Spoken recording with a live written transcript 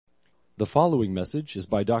The following message is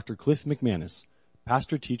by Dr. Cliff McManus,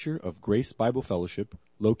 pastor-teacher of Grace Bible Fellowship,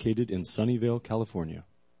 located in Sunnyvale, California.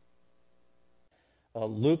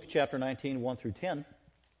 Luke chapter 19, 1 through 10.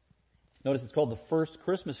 Notice it's called the First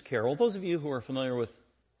Christmas Carol. Those of you who are familiar with,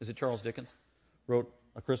 is it Charles Dickens, wrote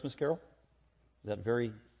A Christmas Carol? That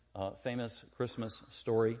very famous Christmas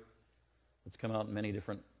story that's come out in many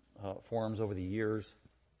different forms over the years.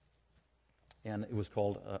 And it was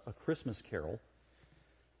called A Christmas Carol.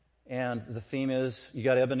 And the theme is, you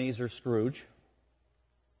got Ebenezer Scrooge,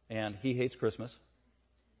 and he hates Christmas,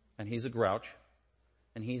 and he's a grouch,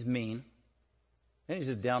 and he's mean, and he's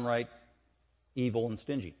just downright evil and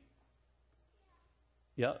stingy.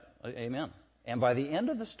 Yeah, amen. And by the end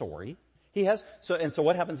of the story, so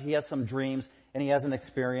what happens? He has some dreams, and he has an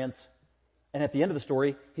experience, and at the end of the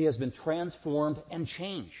story, he has been transformed and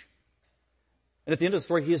changed. And at the end of the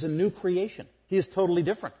story, he is a new creation. He is totally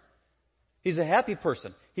different. He's a happy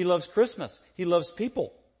person. He loves Christmas. He loves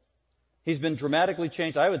people. He's been dramatically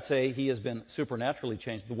changed. I would say he has been supernaturally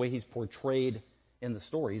changed the way he's portrayed in the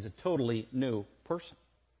story. He's a totally new person.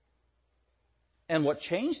 And what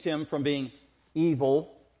changed him from being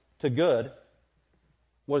evil to good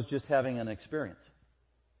was just having an experience.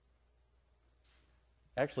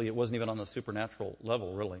 Actually, it wasn't even on the supernatural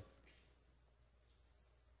level, really.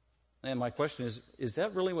 And my question is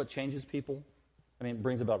that really what changes people? I mean, it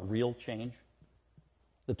brings about real change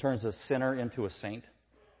that turns a sinner into a saint?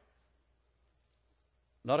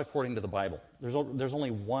 Not according to the Bible. There's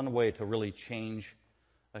only one way to really change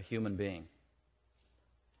a human being.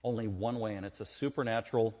 Only one way, and it's a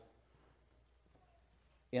supernatural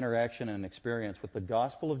interaction and experience with the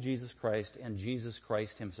gospel of Jesus Christ and Jesus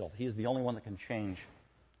Christ himself. He is the only one that can change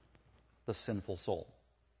the sinful soul.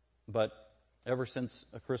 But ever since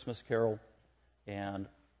A Christmas Carol and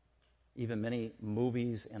even many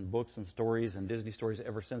movies and books and stories and Disney stories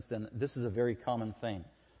ever since then, this is a very common thing,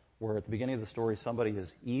 where at the beginning of the story somebody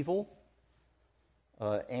is evil,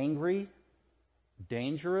 angry,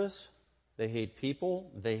 dangerous, they hate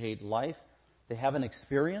people, they hate life, they have an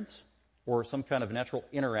experience or some kind of natural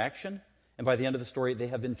interaction, and by the end of the story they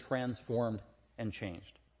have been transformed and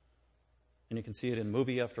changed. And you can see it in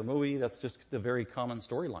movie after movie. That's just the very common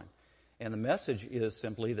storyline. And the message is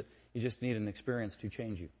simply that you just need an experience to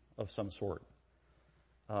change you of some sort.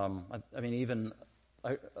 Even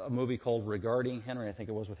a movie called Regarding Henry, I think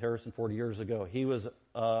it was, with Harrison Ford years ago. He was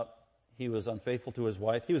unfaithful to his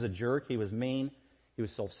wife. He was a jerk. He was mean. He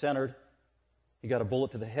was self-centered. He got a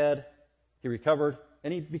bullet to the head. He recovered,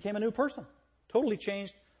 and he became a new person. Totally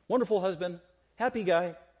changed. Wonderful husband. Happy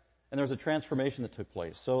guy. And there was a transformation that took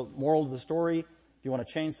place. So, moral of the story, if you want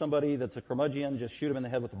to change somebody that's a curmudgeon, just shoot him in the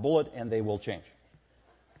head with a bullet, and they will change.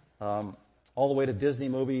 All the way to Disney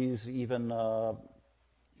movies, even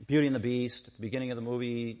Beauty and the Beast. At the beginning of the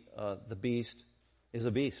movie, the Beast is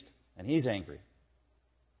a beast, and he's angry.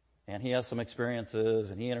 And he has some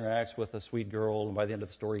experiences, and he interacts with a sweet girl, and by the end of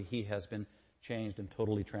the story, he has been changed and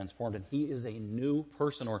totally transformed, and he is a new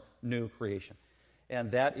person or new creation.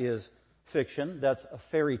 And that is fiction. That's a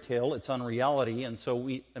fairy tale. It's unreality, and so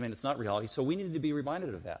it's not reality, so we need to be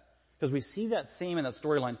reminded of that. Because we see that theme and that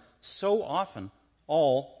storyline so often,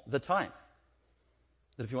 all the time.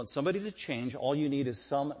 That if you want somebody to change, all you need is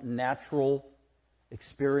some natural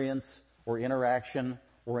experience or interaction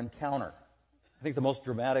or encounter. I think the most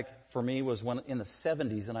dramatic for me was when in the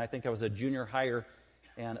 70s, and I think I was a junior higher,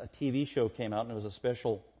 and a TV show came out, and it was a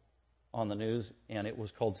special on the news, and it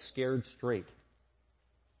was called Scared Straight.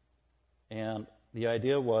 And the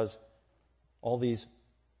idea was all these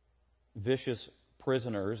vicious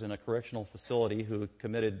prisoners in a correctional facility who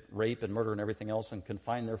committed rape and murder and everything else and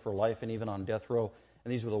confined there for life and even on death row.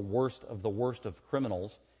 And these were the worst of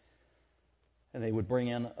criminals. And they would bring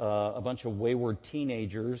in a bunch of wayward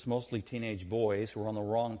teenagers, mostly teenage boys, who were on the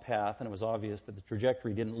wrong path, and it was obvious that the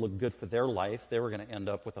trajectory didn't look good for their life. They were going to end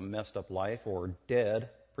up with a messed up life or dead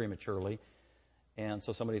prematurely. And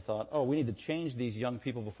so somebody thought, we need to change these young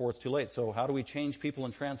people before it's too late. So how do we change people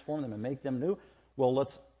and transform them and make them new? Well,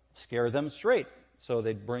 let's scare them straight. So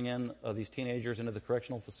they'd bring in these teenagers into the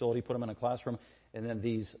correctional facility, put them in a classroom, and then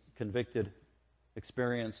these convicted,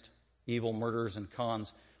 experienced, evil murderers and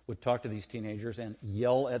cons would talk to these teenagers and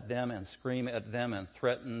yell at them and scream at them and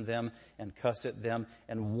threaten them and cuss at them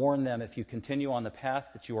and warn them, if you continue on the path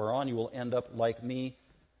that you are on, you will end up like me,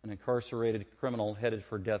 an incarcerated criminal headed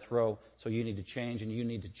for death row. So you need to change, and you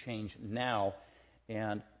need to change now.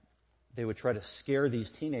 And they would try to scare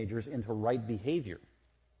these teenagers into right behavior.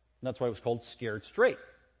 And that's why it was called Scared Straight.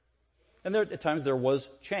 And at times there was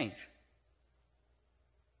change.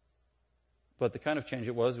 But the kind of change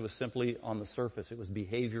it was simply on the surface. It was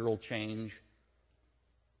behavioral change.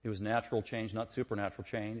 It was natural change, not supernatural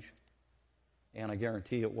change. And I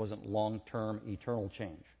guarantee it wasn't long-term, eternal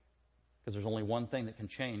change. Because there's only one thing that can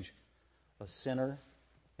change a sinner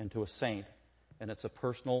into a saint, and it's a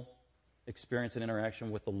personal experience and interaction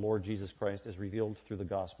with the Lord Jesus Christ as revealed through the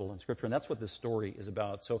gospel and Scripture. And that's what this story is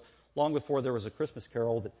about. So long before there was a Christmas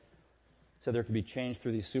carol that said there could be change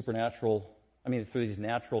through these through these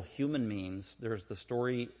natural human means, there's the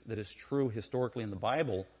story that is true historically in the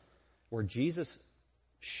Bible where Jesus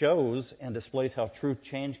shows and displays how true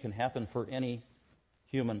change can happen for any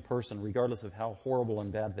human person, regardless of how horrible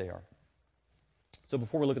and bad they are. So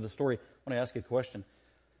before we look at the story, I want to ask you a question.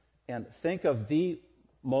 And think of the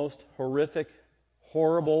most horrific,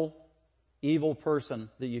 horrible, evil person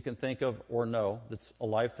that you can think of or know that's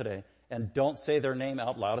alive today. And don't say their name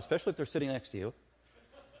out loud, especially if they're sitting next to you.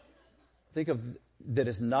 Think of that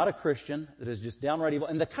is not a Christian, that is just downright evil,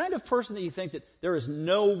 and the kind of person that you think that there is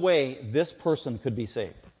no way this person could be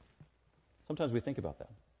saved. Sometimes we think about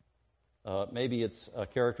that. Maybe it's a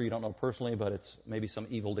character you don't know personally, but it's maybe some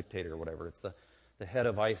evil dictator or whatever. It's the head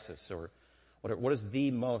of ISIS or whatever. What is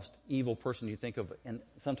the most evil person you think of? And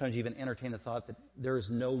sometimes you even entertain the thought that there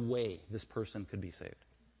is no way this person could be saved.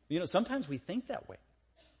 You know, sometimes we think that way.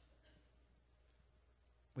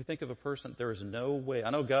 We think of a person, there is no way. I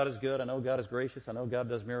know God is good. I know God is gracious. I know God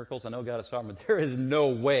does miracles. I know God is sovereign. But there is no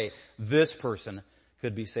way this person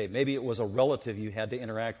could be saved. Maybe it was a relative you had to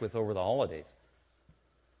interact with over the holidays.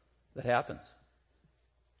 That happens.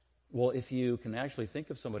 Well, if you can actually think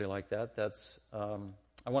of somebody like that,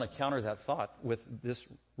 I want to counter that thought with this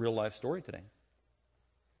real life story today.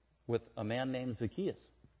 With a man named Zacchaeus.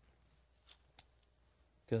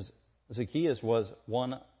 Because Zacchaeus was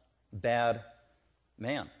one bad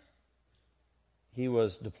man. He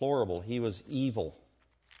was deplorable. He was evil.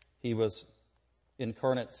 He was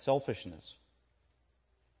incarnate selfishness.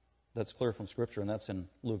 That's clear from Scripture, and that's in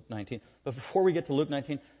Luke 19. But before we get to Luke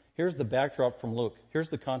 19, here's the backdrop from Luke. Here's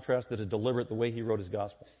the contrast that is deliberate the way he wrote his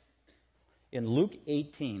gospel. In Luke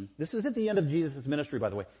 18, this is at the end of Jesus' ministry, by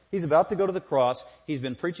the way. He's about to go to the cross. He's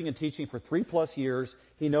been preaching and teaching for 3+ years.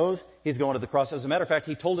 He knows he's going to the cross. As a matter of fact,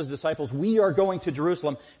 he told his disciples, we are going to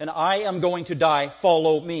Jerusalem, and I am going to die.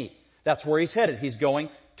 Follow me. That's where he's headed. He's going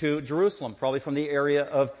to Jerusalem, probably from the area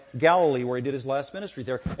of Galilee, where he did his last ministry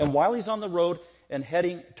there. And while he's on the road and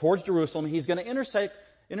heading towards Jerusalem, he's going to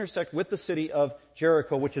intersect with the city of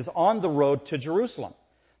Jericho, which is on the road to Jerusalem.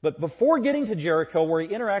 But before getting to Jericho, where he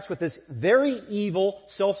interacts with this very evil,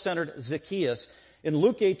 self-centered Zacchaeus, in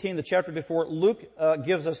Luke 18, the chapter before, Luke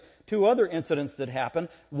gives us 2 other incidents that happen.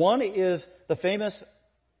 One is the famous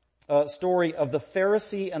story of the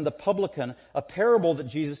Pharisee and the publican, a parable that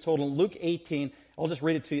Jesus told in Luke 18. I'll just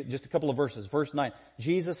read it to you, just a couple of verses. Verse 9.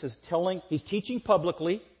 Jesus is he's teaching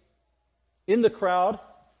publicly. In the crowd,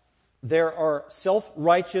 there are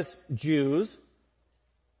self-righteous Jews,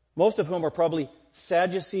 most of whom are probably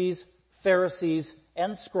Sadducees, Pharisees,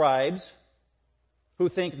 and scribes who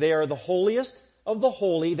think they are the holiest of the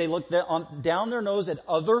holy. They look down their nose at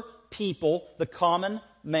other people, the common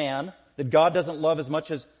man, that God doesn't love as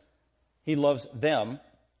much as he loves them.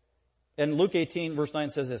 And Luke 18 verse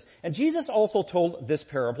 9 says this, and Jesus also told this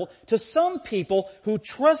parable to some people who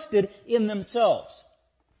trusted in themselves,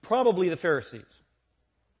 probably the Pharisees,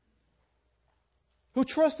 who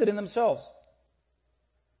trusted in themselves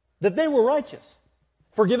that they were righteous,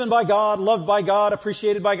 forgiven by God, loved by God,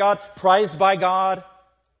 appreciated by God, prized by God,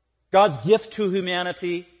 God's gift to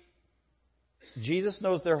humanity. Jesus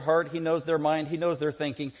knows their heart. He knows their mind. He knows their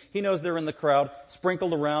thinking. He knows they're in the crowd,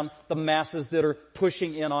 sprinkled around the masses that are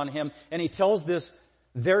pushing in on him. And he tells this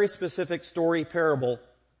very specific story parable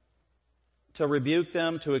to rebuke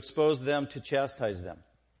them, to expose them, to chastise them,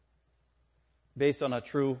 based on a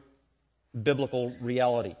true biblical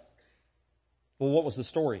reality. Well, what was the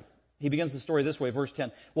story? He begins the story this way, verse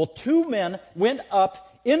 10. Well, 2 men went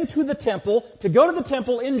up into the temple. To go to the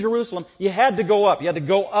temple in Jerusalem, you had to go up. You had to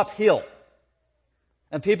go uphill.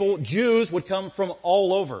 And Jews would come from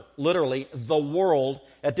all over, literally, the world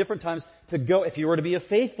at different times to go. If you were to be a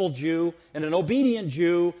faithful Jew and an obedient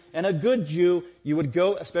Jew and a good Jew, you would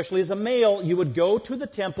go, especially as a male, you would go to the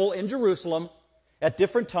temple in Jerusalem at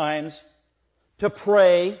different times to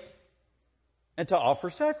pray and to offer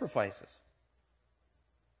sacrifices.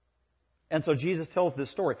 And so Jesus tells this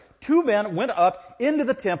story. 2 men went up into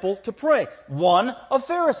the temple to pray. One, a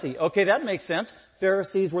Pharisee. Okay, that makes sense.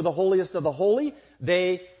 Pharisees were the holiest of the holy.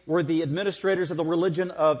 They were the administrators of the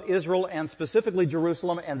religion of Israel and specifically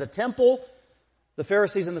Jerusalem and the temple. The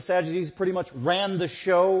Pharisees and the Sadducees pretty much ran the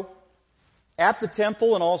show at the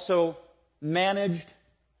temple and also managed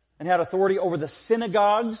and had authority over the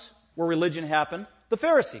synagogues where religion happened. The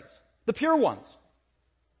Pharisees, the pure ones.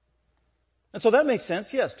 And so that makes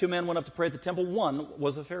sense. Yes, 2 men went up to pray at the temple. One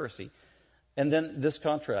was a Pharisee. And then this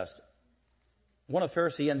contrast. One a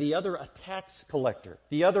Pharisee and the other a tax collector.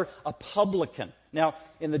 The other a publican. Now,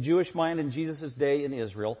 in the Jewish mind in Jesus' day in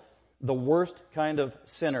Israel, the worst kind of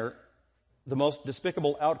sinner, the most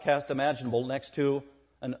despicable outcast imaginable next to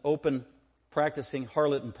an open practicing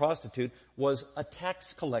harlot and prostitute, was a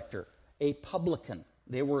tax collector, a publican.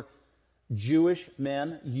 They were Jewish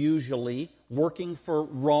men, usually, working for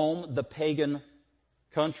Rome, the pagan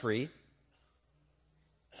country,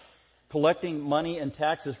 collecting money and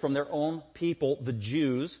taxes from their own people, the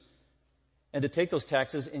Jews, and to take those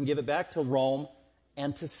taxes and give it back to Rome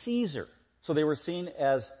and to Caesar. So they were seen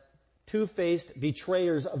as two-faced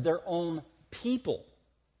betrayers of their own people.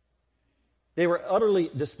 They were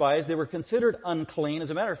utterly despised. They were considered unclean.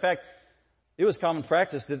 As a matter of fact, it was common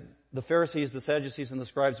practice that the Pharisees, the Sadducees, and the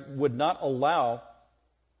scribes would not allow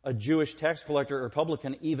a Jewish tax collector or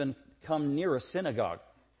publican even come near a synagogue.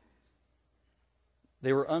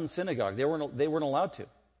 They were unsynagogued. They weren't allowed to.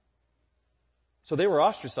 So they were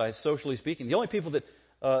ostracized, socially speaking. The only people that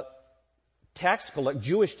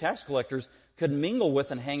Jewish tax collectors could mingle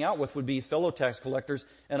with and hang out with would be fellow tax collectors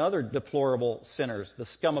and other deplorable sinners, the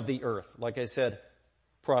scum of the earth, like I said,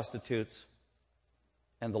 prostitutes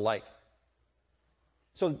and the like.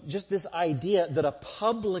 So just this idea that a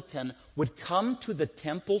publican would come to the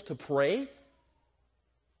temple to pray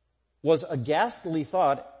was a ghastly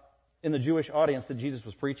thought in the Jewish audience that Jesus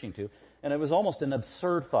was preaching to. And it was almost an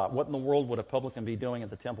absurd thought. What in the world would a publican be doing at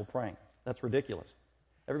the temple praying? That's ridiculous.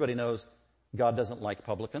 Everybody knows God doesn't like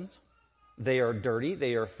publicans. They are dirty,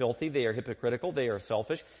 they are filthy, they are hypocritical, they are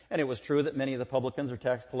selfish. And it was true that many of the publicans or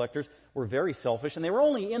tax collectors were very selfish, and they were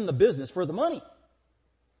only in the business for the money.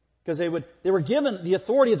 Because they were given the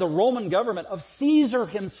authority of the Roman government, of Caesar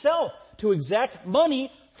himself, to exact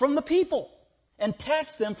money from the people and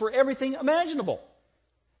tax them for everything imaginable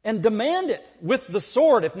and demand it with the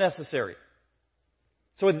sword if necessary.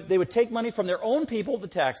 So they would take money from their own people, the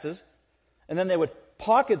taxes, and then they would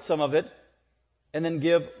pocket some of it and then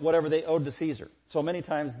give whatever they owed to Caesar. So many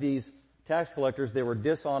times these tax collectors, they were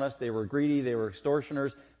dishonest, they were greedy, they were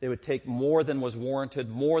extortioners. They would take more than was warranted,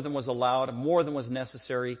 more than was allowed, more than was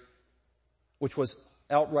necessary, which was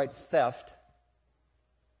outright theft.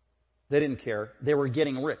 They didn't care. They were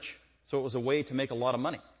getting rich. So it was a way to make a lot of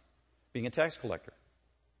money, being a tax collector.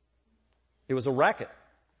 It was a racket.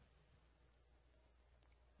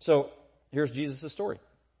 So here's Jesus' story.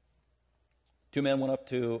 2 men went up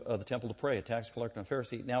to the temple to pray, a tax collector and a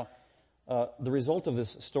Pharisee. Now, the result of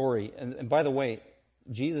this story, and by the way,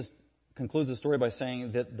 Jesus concludes the story by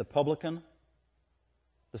saying that the publican,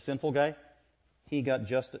 the sinful guy, he got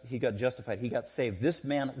justified. He got saved. This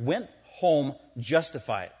man went home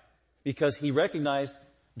justified because he recognized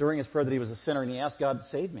during his prayer that he was a sinner, and he asked God to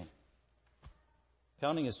save me.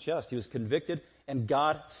 Pounding his chest, he was convicted, and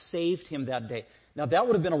God saved him that day. Now, that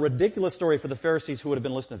would have been a ridiculous story for the Pharisees who would have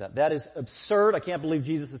been listening to that. That is absurd. I can't believe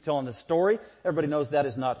Jesus is telling this story. Everybody knows that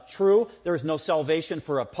is not true. There is no salvation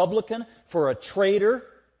for a publican, for a traitor.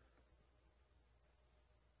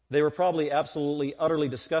 They were probably absolutely, utterly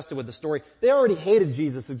disgusted with the story. They already hated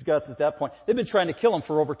Jesus' guts at that point. They've been trying to kill him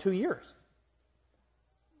for over 2 years.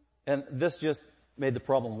 And this just made the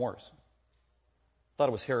problem worse. Thought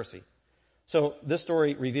it was heresy. So this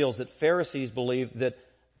story reveals that Pharisees believed that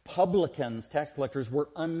publicans, tax collectors, were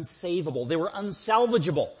unsavable. They were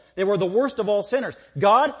unsalvageable. They were the worst of all sinners.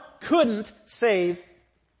 God couldn't save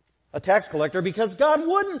a tax collector because God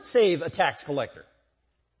wouldn't save a tax collector,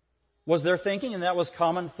 was their thinking, and that was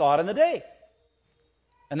common thought in the day.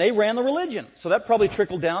 And they ran the religion. So that probably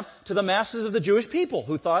trickled down to the masses of the Jewish people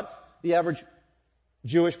who thought, the average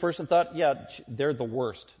Jewish person thought, yeah, they're the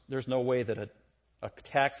worst. There's no way that a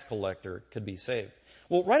tax collector could be saved.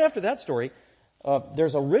 Well, right after that story,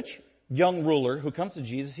 there's a rich young ruler who comes to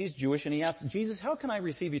Jesus. He's Jewish, and he asks, Jesus, how can I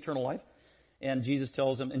receive eternal life? And Jesus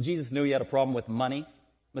tells him, and Jesus knew he had a problem with money,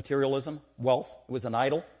 materialism, wealth. It was an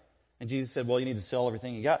idol. And Jesus said, well, you need to sell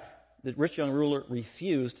everything you got. The rich young ruler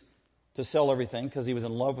refused to sell everything because he was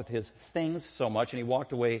in love with his things so much, and he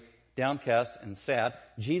walked away downcast and sad.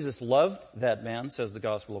 Jesus loved that man, says the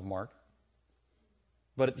Gospel of Mark.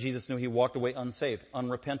 But Jesus knew he walked away unsaved,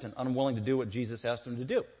 unrepentant, unwilling to do what Jesus asked him to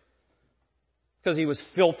do. Because he was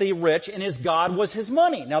filthy rich and his God was his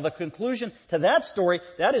money. Now the conclusion to that story,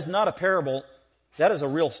 that is not a parable, that is a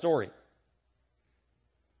real story.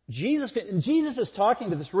 Jesus is talking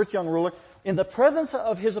to this rich young ruler in the presence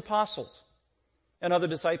of his apostles and other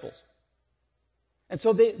disciples. And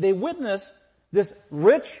so they witness this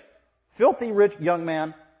rich, filthy rich young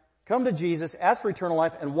man come to Jesus, ask for eternal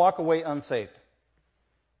life, and walk away unsaved.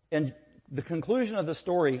 And the conclusion of the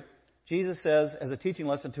story, Jesus says, as a teaching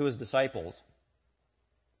lesson to his disciples,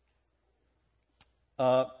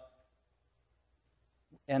 and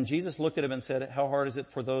Jesus looked at him and said, how hard is it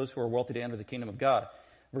for those who are wealthy to enter the kingdom of God?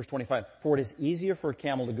 Verse 25, for it is easier for a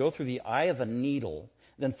camel to go through the eye of a needle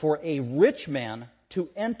than for a rich man to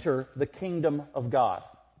enter the kingdom of God.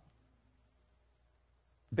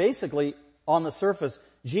 Basically, on the surface,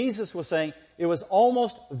 Jesus was saying it was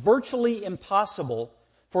almost virtually impossible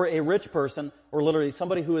for a rich person, or literally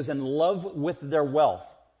somebody who is in love with their wealth,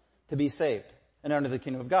 to be saved and enter the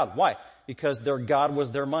kingdom of God. Why? Because their God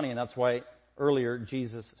was their money, and that's why earlier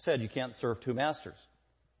Jesus said you can't serve two masters.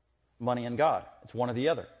 Money and God. It's one or the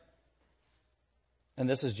other. And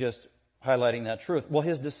this is just highlighting that truth. Well,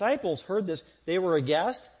 his disciples heard this. They were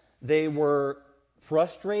aghast. They were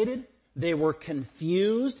frustrated. They were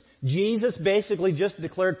confused. Jesus basically just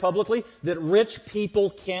declared publicly that rich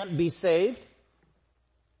people can't be saved.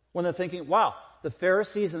 When they're thinking, wow, the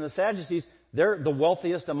Pharisees and the Sadducees, they're the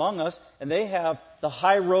wealthiest among us, and they have the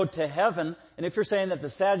high road to heaven. And if you're saying that the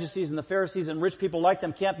Sadducees and the Pharisees and rich people like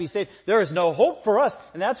them can't be saved, there is no hope for us.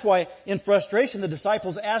 And that's why, in frustration, the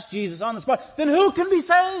disciples asked Jesus on the spot, then who can be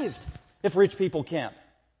saved if rich people can't?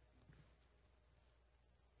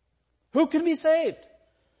 Who can be saved?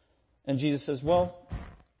 And Jesus says, well,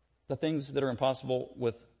 the things that are impossible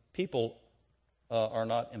with people are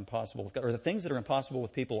not impossible with God. Or the things that are impossible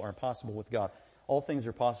with people are possible with God. All things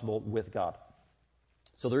are possible with God.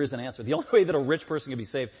 So there is an answer. The only way that a rich person can be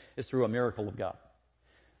saved is through a miracle of God.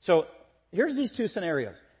 So here's these two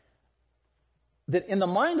scenarios. That in the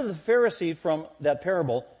mind of the Pharisee from that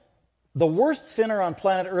parable, the worst sinner on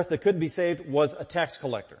planet Earth that couldn't be saved was a tax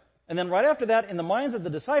collector. And then right after that, in the minds of the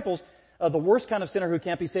disciples, the worst kind of sinner who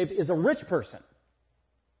can't be saved is a rich person.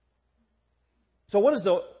 So what is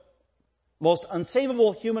the most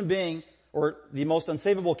unsavable human being, or the most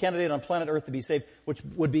unsavable candidate on planet Earth to be saved, which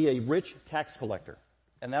would be a rich tax collector?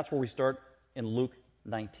 And that's where we start in Luke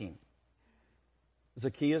 19.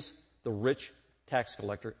 Zacchaeus, the rich tax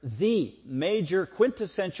collector, the major,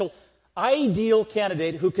 quintessential, ideal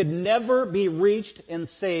candidate who could never be reached and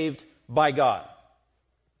saved by God.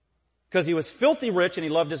 Because he was filthy rich and he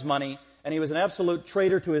loved his money, and he was an absolute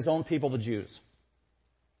traitor to his own people, the Jews.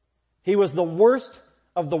 He was the worst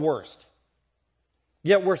of the worst.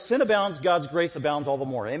 Yet where sin abounds, God's grace abounds all the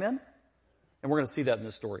more. Amen? And we're going to see that in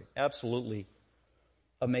this story. Absolutely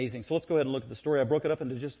amazing. So let's go ahead and look at the story. I broke it up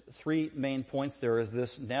into just 3 main points there as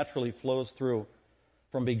this naturally flows through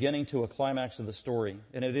from beginning to a climax of the story.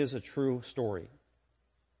 And it is a true story.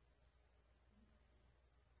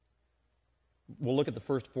 We'll look at the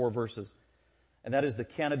first 4 verses. And that is the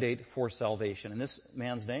candidate for salvation. And this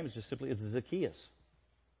man's name is just simply, it's Zacchaeus.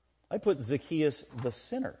 I put Zacchaeus the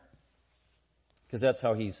sinner, because that's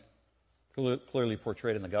how he's clearly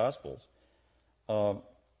portrayed in the Gospels.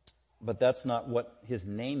 But that's not what his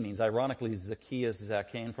name means. Ironically, Zacchaeus,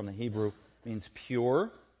 Zacchaean from the Hebrew, means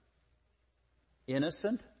pure,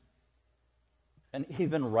 innocent, and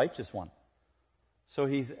even righteous one. So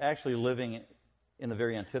he's actually living in the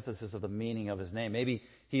very antithesis of the meaning of his name. Maybe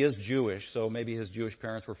he is Jewish, so maybe his Jewish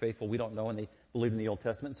parents were faithful. We don't know, and they believed in the Old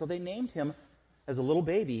Testament. So they named him, as a little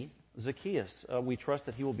baby, Zacchaeus. We trust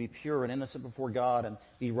that he will be pure and innocent before God and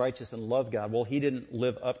be righteous and love God. Well, he didn't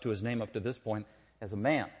live up to his name up to this point as a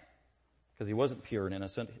man, because he wasn't pure and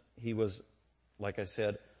innocent. He was, like I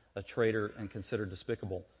said, a traitor and considered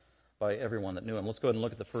despicable by everyone that knew him. Let's go ahead and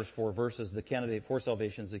look at the first 4 verses. The candidate for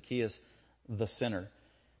salvation, Zacchaeus, the sinner.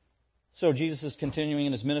 So Jesus is continuing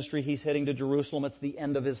in his ministry. He's heading to Jerusalem. It's the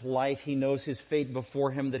end of his life. He knows his fate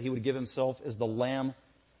before him, that he would give himself as the lamb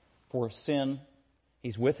for sin.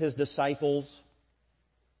 He's with his disciples,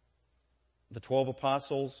 the 12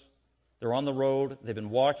 apostles. They're on the road. They've been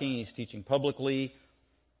walking. He's teaching publicly.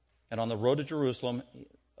 And on the road to Jerusalem,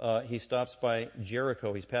 he stops by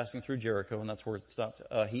Jericho. He's passing through Jericho, and that's where it stops.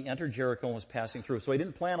 He entered Jericho and was passing through. So he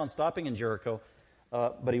didn't plan on stopping in Jericho,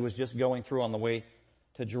 but he was just going through on the way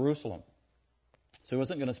to Jerusalem. So he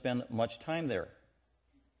wasn't going to spend much time there.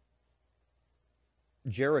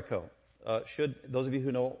 Jericho. Those of you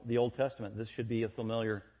who know the Old Testament, this should be a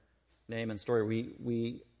familiar name and story.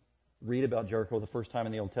 We read about Jericho the first time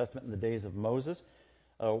in the Old Testament in the days of Moses,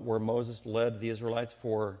 where Moses led the Israelites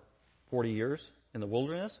for 40 years in the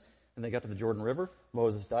wilderness, and they got to the Jordan River.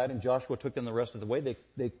 Moses died, and Joshua took them the rest of the way.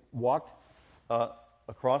 They walked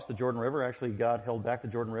across the Jordan River. Actually, God held back the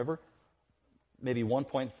Jordan River. Maybe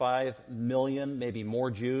 1.5 million, maybe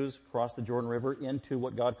more Jews crossed the Jordan River into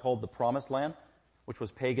what God called the Promised Land, which was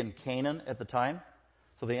pagan Canaan at the time.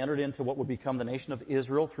 So they entered into what would become the nation of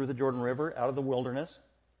Israel through the Jordan River out of the wilderness.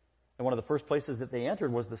 And one of the first places that they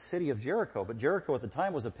entered was the city of Jericho. But Jericho at the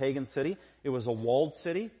time was a pagan city. It was a walled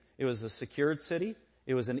city. It was a secured city.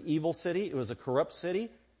 It was an evil city. It was a corrupt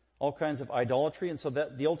city. All kinds of idolatry. And so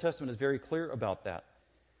that the Old Testament is very clear about that.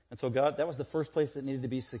 And so that was the first place that needed to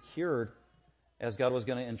be secured as God was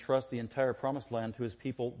going to entrust the entire promised land to his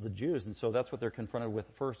people, the Jews. And so that's what they're confronted with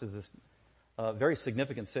first, is this very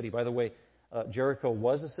significant city. By the way, Jericho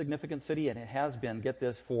was a significant city, and it has been, get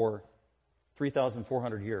this, for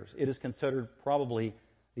 3,400 years. It is considered probably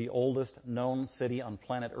the oldest known city on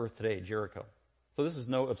planet Earth today, Jericho. So this is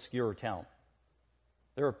no obscure town.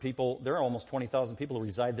 There are almost 20,000 people who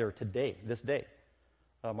reside there today, this day.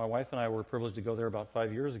 My wife and I were privileged to go there about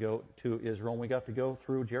 5 years ago to Israel, and we got to go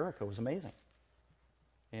through Jericho. It was amazing.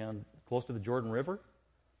 And close to the Jordan River,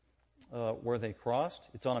 where they crossed.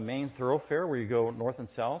 It's on a main thoroughfare where you go north and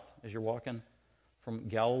south as you're walking from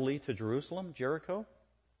Galilee to Jerusalem, Jericho.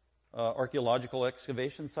 Archaeological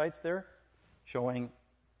excavation sites there showing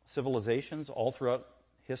civilizations all throughout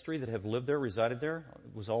history that have lived there, resided there.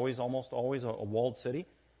 It was almost always a walled city.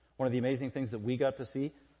 One of the amazing things that we got to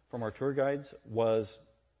see from our tour guides was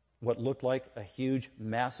what looked like a huge,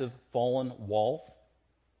 massive, fallen wall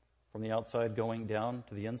from the outside going down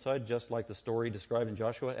to the inside, just like the story described in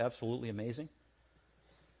Joshua. Absolutely amazing.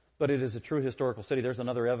 But it is a true historical city. There's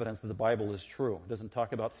another evidence that the Bible is true. It doesn't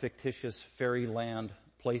talk about fictitious fairyland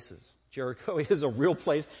places. Jericho is a real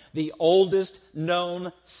place, the oldest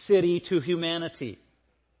known city to humanity.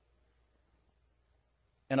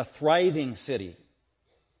 And a thriving city.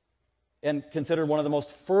 And considered one of the most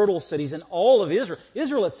fertile cities in all of Israel.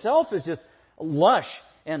 Israel itself is just lush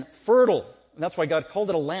and fertile. And that's why God called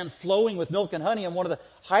it a land flowing with milk and honey. And one of the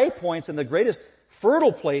high points and the greatest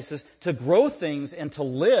fertile places to grow things and to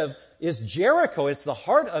live is Jericho. It's the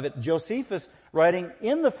heart of it. Josephus, writing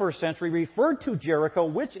in the first century, referred to Jericho,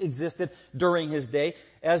 which existed during his day,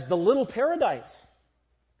 as the little paradise.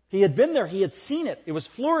 He had been there. He had seen it. It was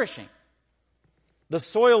flourishing. The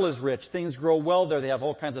soil is rich. Things grow well there. They have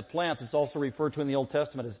all kinds of plants. It's also referred to in the Old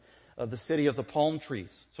Testament as the city of the palm trees.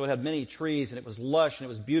 So it had many trees, and it was lush, and it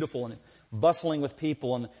was beautiful, and bustling with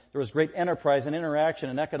people, and there was great enterprise and interaction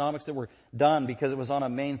and economics that were done because it was on a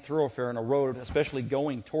main thoroughfare and a road, especially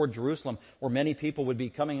going toward Jerusalem, where many people would be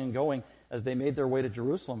coming and going as they made their way to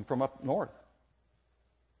Jerusalem from up north.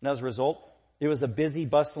 And as a result, it was a busy,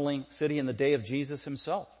 bustling city in the day of Jesus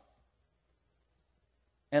himself.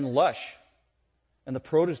 And lush. And the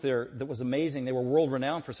produce there that was amazing. They were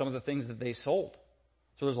world-renowned for some of the things that they sold.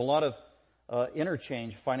 So there's a lot of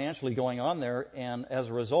interchange financially going on there, and as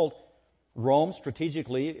a result, Rome,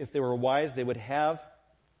 strategically, if they were wise, they would have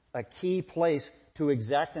a key place to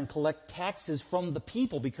exact and collect taxes from the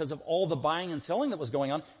people because of all the buying and selling that was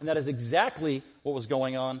going on, and that is exactly what was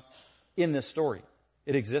going on in this story.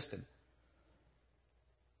 It existed.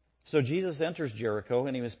 So Jesus enters Jericho,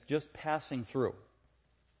 and he was just passing through.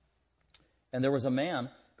 And there was a man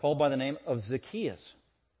called by the name of Zacchaeus.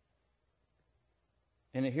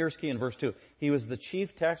 And here's key in verse 2. He was the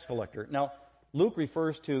chief tax collector. Now, Luke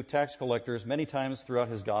refers to tax collectors many times throughout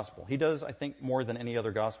his gospel. He does, I think, more than any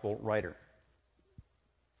other gospel writer.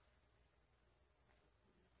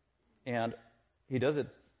 And he does it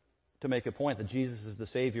to make a point that Jesus is the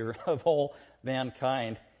Savior of all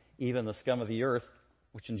mankind, even the scum of the earth,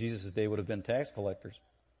 which in Jesus' day would have been tax collectors.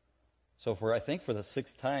 So for the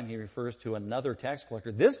sixth time, he refers to another tax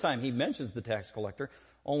collector. This time he mentions the tax collector.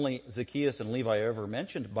 Only Zacchaeus and Levi are ever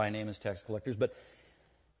mentioned by name as tax collectors, but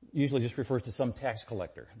usually just refers to some tax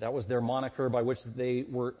collector. That was their moniker by which they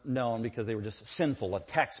were known because they were just sinful, a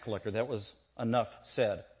tax collector. That was enough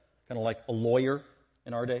said. Kind of like a lawyer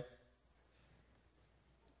in our day.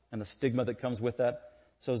 And the stigma that comes with that.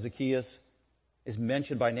 So Zacchaeus is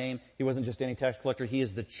mentioned by name. He wasn't just any tax collector. He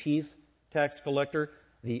is the chief tax collector,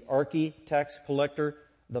 the archi-tax collector,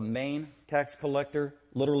 the main tax collector,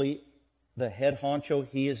 literally the head honcho.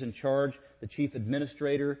 He is in charge, the chief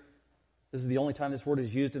administrator. This is the only time this word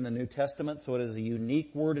is used in the New Testament, so it is a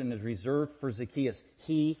unique word and is reserved for Zacchaeus.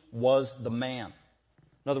 He was the man.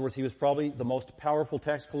 In other words, he was probably the most powerful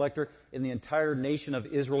tax collector in the entire nation of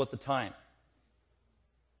Israel at the time.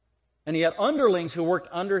 And he had underlings who worked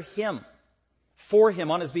under him, for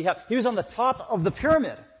him, on his behalf. He was on the top of the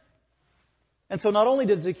pyramid. And so not only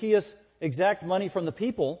did Zacchaeus exact money from the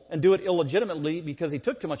people and do it illegitimately because he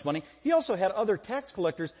took too much money, he also had other tax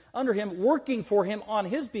collectors under him working for him on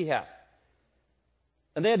his behalf.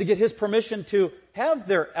 And they had to get his permission to have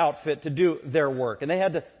their outfit to do their work. And they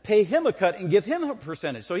had to pay him a cut and give him a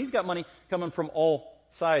percentage. So he's got money coming from all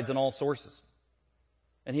sides and all sources.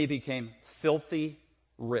 And he became filthy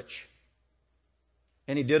rich.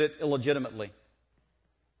 And he did it illegitimately.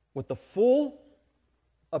 With the full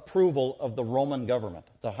approval of the Roman government,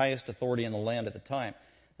 the highest authority in the land at the time.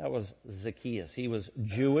 That was Zacchaeus. He was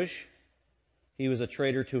Jewish. He was a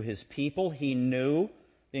traitor to his people. He knew,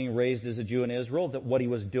 being raised as a Jew in Israel, that what he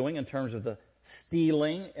was doing in terms of the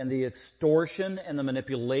stealing and the extortion and the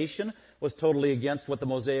manipulation was totally against what the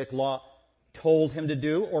Mosaic law told him to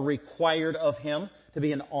do or required of him to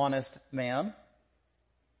be an honest man,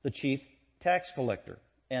 the chief tax collector.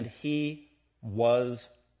 And he was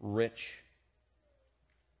rich.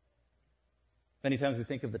 Many times we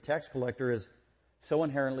think of the tax collector as so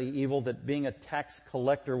inherently evil that being a tax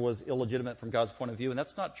collector was illegitimate from God's point of view, and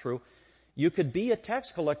that's not true. You could be a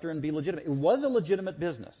tax collector and be legitimate. It was a legitimate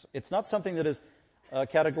business. It's not something that is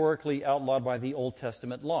categorically outlawed by the Old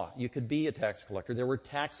Testament law. You could be a tax collector. There were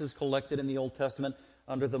taxes collected in the Old Testament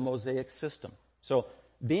under the Mosaic system. So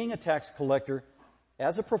being a tax collector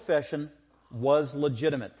as a profession was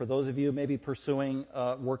legitimate. For those of you maybe pursuing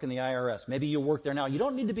work in the IRS, maybe you work there now. You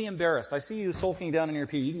don't need to be embarrassed. I see you sulking down in your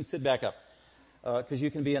pew. You can sit back up. Because you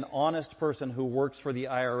can be an honest person who works for the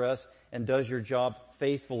IRS and does your job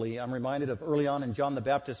faithfully. I'm reminded of early on in John the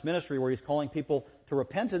Baptist's ministry where he's calling people to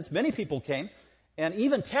repentance. Many people came, and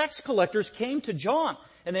even tax collectors came to John.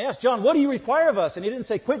 And they asked, John, what do you require of us? And he didn't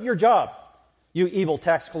say, quit your job, you evil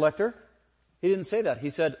tax collector. He didn't say that. He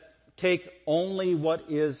said, take only what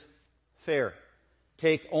is fair.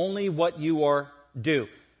 Take only what you are due.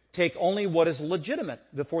 Take only what is legitimate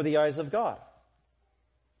before the eyes of God.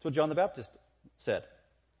 That's what John the Baptist said.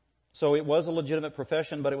 So it was a legitimate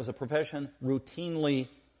profession, but it was a profession routinely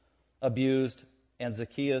abused, and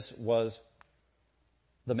Zacchaeus was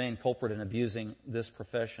the main culprit in abusing this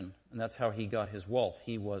profession, and that's how he got his wealth.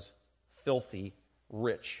 He was filthy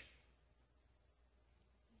rich.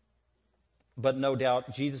 But no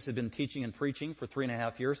doubt, Jesus had been teaching and preaching for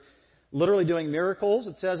 3.5 years, literally doing miracles,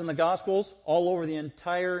 it says in the Gospels, all over the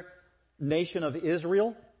entire nation of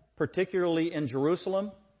Israel, particularly in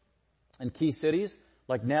Jerusalem, and key cities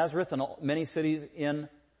like Nazareth and many cities in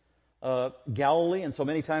Galilee. And so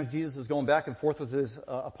many times Jesus is going back and forth with his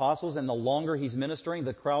apostles, and the longer he's ministering,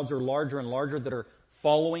 the crowds are larger and larger that are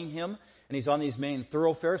following him, and he's on these main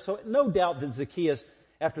thoroughfares. So no doubt that Zacchaeus,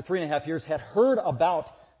 after 3.5 years, had heard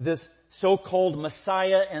about this so-called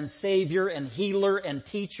Messiah and Savior and healer and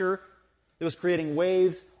teacher that was creating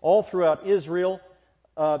waves all throughout Israel.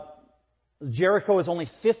 Jericho is only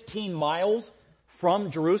 15 miles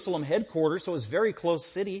from Jerusalem headquarters, so it was a very close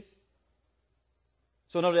city.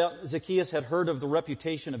 So no doubt Zacchaeus had heard of the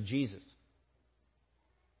reputation of Jesus.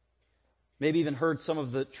 Maybe even heard some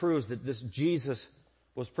of the truths that this Jesus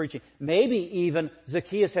was preaching. Maybe even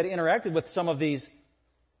Zacchaeus had interacted with some of these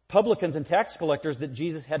publicans and tax collectors that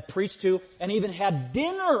Jesus had preached to and even had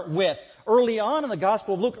dinner with early on in the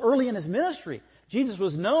Gospel of Luke, early in his ministry. Jesus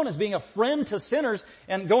was known as being a friend to sinners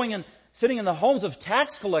and going and sitting in the homes of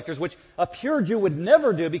tax collectors, which a pure Jew would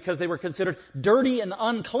never do because they were considered dirty and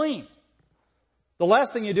unclean. The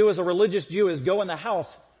last thing you do as a religious Jew is go in the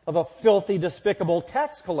house of a filthy, despicable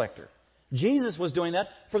tax collector. Jesus was doing that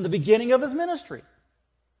from the beginning of his ministry.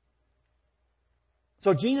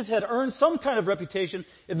 So Jesus had earned some kind of reputation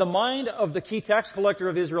in the mind of the key tax collector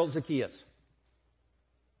of Israel, Zacchaeus.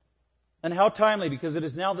 And how timely, because it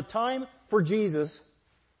is now the time for Jesus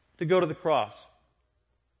to go to the cross.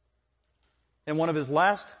 And one of his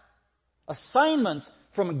last assignments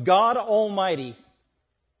from God Almighty,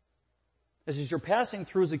 as you're passing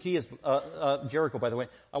through Jericho, by the way,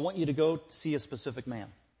 I want you to go see a specific man.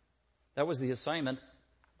 That was the assignment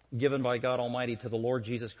given by God Almighty to the Lord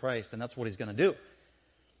Jesus Christ, and that's what he's going to do.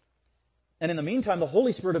 And in the meantime, the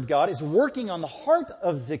Holy Spirit of God is working on the heart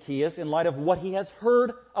of Zacchaeus in light of what he has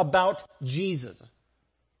heard about Jesus.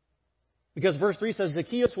 Because verse 3 says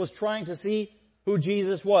Zacchaeus was trying to see who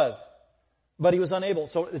Jesus was, but he was unable.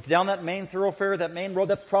 So it's down that main thoroughfare, that main road.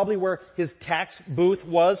 That's probably where his tax booth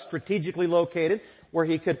was, strategically located, where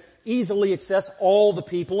he could easily access all the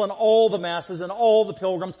people and all the masses and all the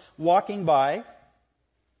pilgrims walking by.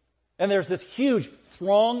 And there's this huge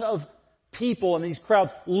throng of people and these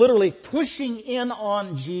crowds literally pushing in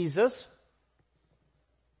on Jesus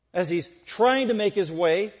as he's trying to make his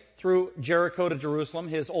way through Jericho to Jerusalem,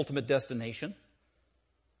 his ultimate destination.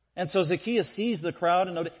 And so Zacchaeus sees the crowd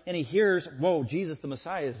and he hears, whoa, Jesus the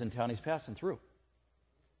Messiah is in town. He's passing through.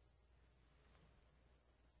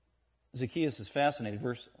 Zacchaeus is fascinated.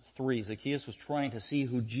 Verse 3, Zacchaeus was trying to see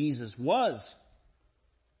who Jesus was,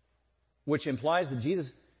 which implies that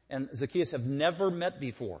Jesus and Zacchaeus have never met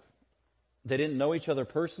before. They didn't know each other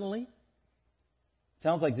personally.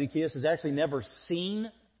 Sounds like Zacchaeus has actually never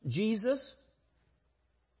seen Jesus,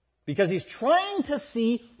 because he's trying to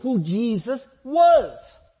see who Jesus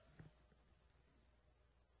was.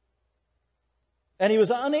 And he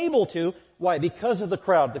was unable to. Why? Because of the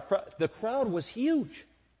crowd. The crowd was huge.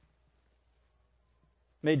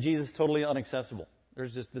 made Jesus totally inaccessible.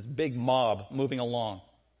 There's just this big mob moving along,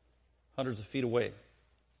 hundreds of feet away.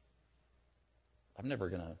 I'm never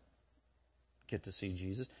going to get to see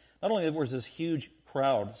Jesus. Not only was this huge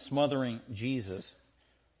crowd smothering Jesus,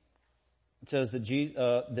 it says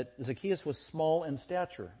that Zacchaeus was small in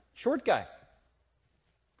stature. Short guy.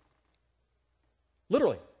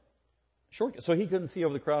 Literally. Short. So he couldn't see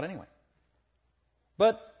over the crowd anyway.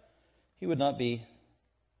 But he would not be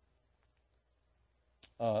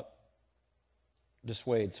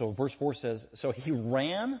dissuaded. So verse 4 says, so he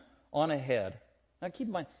ran on ahead. Now keep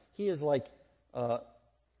in mind, he is like a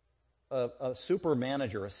super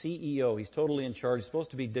manager, a CEO. He's totally in charge. He's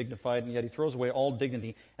supposed to be dignified, and yet he throws away all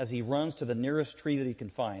dignity as he runs to the nearest tree that he can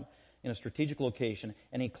find in a strategic location,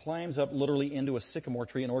 and he climbs up literally into a sycamore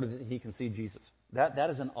tree in order that he can see Jesus. That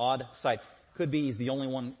is an odd sight. Could be he's the only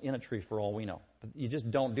one in a tree for all we know. But you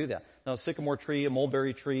just don't do that. Now, a sycamore tree, a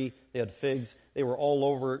mulberry tree, they had figs. They were all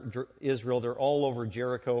over Israel. They're all over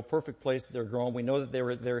Jericho. Perfect place that they're growing. We know that they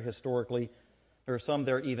were there historically. There are some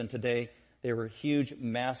there even today. They were huge,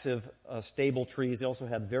 massive, stable trees. They also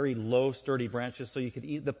had very low, sturdy branches, so you could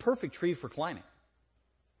eat the perfect tree for climbing.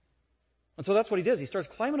 And so that's what he does. He starts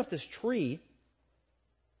climbing up this tree,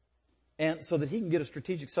 and so that he can get a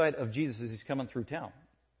strategic sight of Jesus as he's coming through town.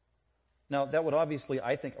 Now, that would obviously,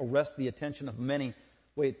 I think, arrest the attention of many.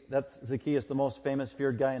 Wait, that's Zacchaeus, the most famous,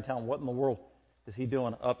 feared guy in town. What in the world is he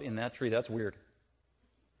doing up in that tree? That's weird.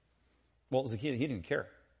 Well, Zacchaeus, he didn't care.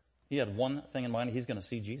 He had one thing in mind. He's going to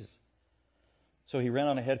see Jesus. So he ran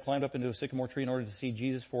on ahead, climbed up into a sycamore tree in order to see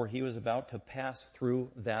Jesus, for he was about to pass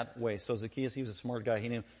through that way. So Zacchaeus, he was a smart guy. He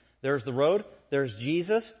knew, there's the road, there's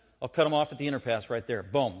Jesus. I'll cut him off at the interpass right there.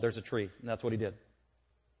 Boom, there's a tree. And that's what he did.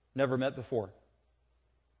 Never met before.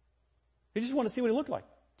 He just wanted to see what he looked like.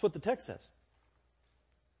 That's what the text says.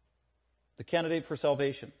 The candidate for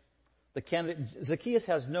salvation. Zacchaeus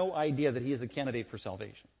has no idea that he is a candidate for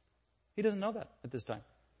salvation. He doesn't know that at this time.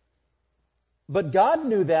 But God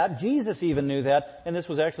knew that. Jesus even knew that. And this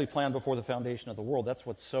was actually planned before the foundation of the world. That's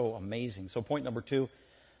what's so amazing. So point number 2,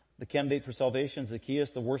 the candidate for salvation,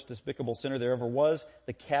 Zacchaeus, the worst despicable sinner there ever was.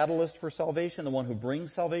 The catalyst for salvation, the one who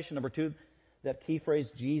brings salvation. Number 2, that key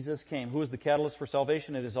phrase, Jesus came. Who is the catalyst for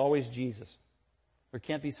salvation? It is always Jesus. There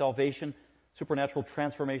can't be salvation, supernatural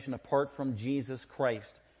transformation apart from Jesus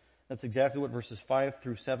Christ. That's exactly what verses 5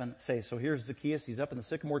 through 7 say. So here's Zacchaeus. He's up in the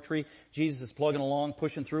sycamore tree. Jesus is plugging along,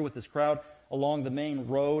 pushing through with this crowd along the main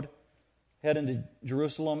road, heading to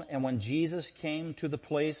Jerusalem. And when Jesus came to the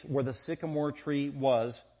place where the sycamore tree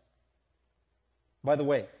was, by the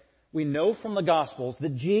way, we know from the Gospels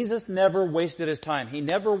that Jesus never wasted his time. He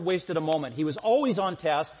never wasted a moment. He was always on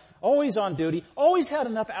task, always on duty, always had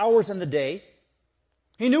enough hours in the day.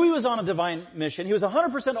 He knew he was on a divine mission. He was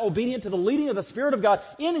 100% obedient to the leading of the Spirit of God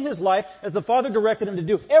in his life as the Father directed him to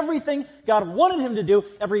do. Everything God wanted him to do,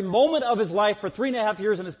 every moment of his life for 3.5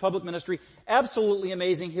 years in his public ministry. Absolutely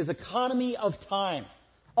amazing. His economy of time,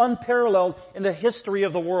 unparalleled in the history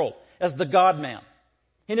of the world as the God-man.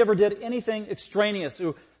 He never did anything extraneous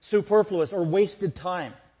or superfluous or wasted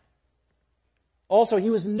time. Also,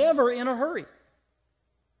 he was never in a hurry.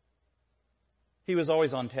 He was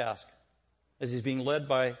always on task as he's being led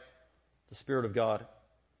by the Spirit of God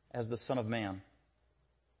as the Son of Man.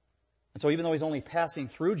 And so even though he's only passing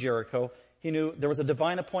through Jericho, he knew there was a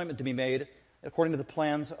divine appointment to be made according to the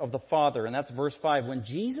plans of the Father. And that's verse 5. When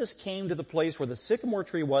Jesus came to the place where the sycamore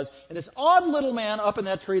tree was, and this odd little man up in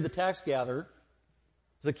that tree, the tax gatherer,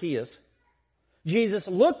 Zacchaeus, Jesus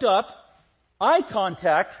looked up, eye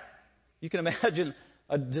contact. You can imagine,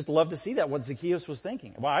 I'd just love to see that, what Zacchaeus was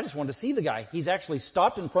thinking. Well, I just wanted to see the guy. He's actually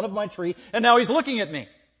stopped in front of my tree, and now he's looking at me.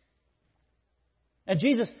 And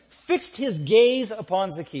Jesus fixed his gaze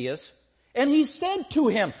upon Zacchaeus, and he said to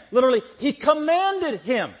him, literally, he commanded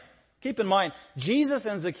him. Keep in mind, Jesus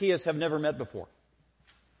and Zacchaeus have never met before.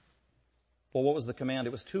 Well, what was the command?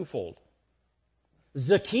 It was twofold.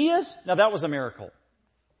 Zacchaeus, now that was a miracle.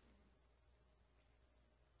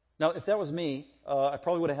 Now, if that was me, I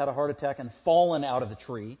probably would have had a heart attack and fallen out of the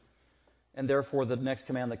tree, and therefore the next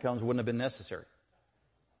command that comes wouldn't have been necessary.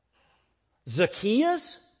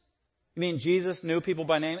 Zacchaeus? You mean Jesus knew people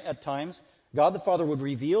by name at times? God the Father would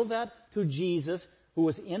reveal that to Jesus, who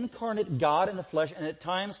was incarnate God in the flesh, and at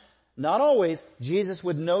times, not always, Jesus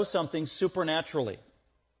would know something supernaturally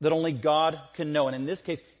that only God can know. And in this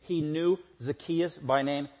case, he knew Zacchaeus by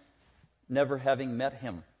name, never having met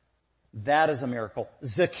him. That is a miracle.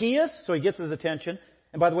 Zacchaeus, so he gets his attention.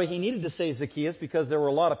 And by the way, he needed to say Zacchaeus because there were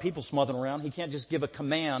a lot of people smothering around. He can't just give a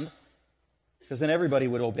command because then everybody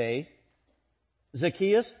would obey.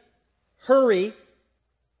 Zacchaeus, hurry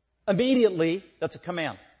immediately. That's a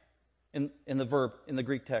command. in the verb, in the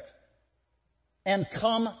Greek text. And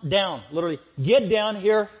come down. Literally, get down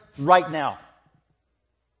here right now.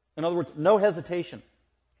 In other words, no hesitation.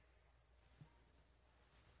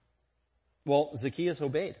 Well, Zacchaeus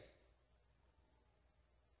obeyed.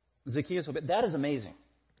 Zacchaeus obeyed. That is amazing.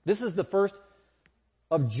 This is the first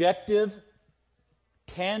objective,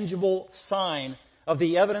 tangible sign of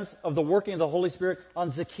the evidence of the working of the Holy Spirit on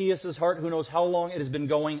Zacchaeus' heart, who knows how long it has been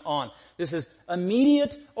going on. This is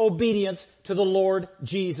immediate obedience to the Lord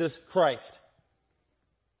Jesus Christ.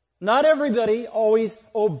 Not everybody always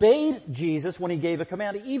obeyed Jesus when he gave a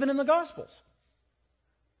command, even in the Gospels.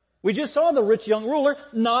 We just saw the rich young ruler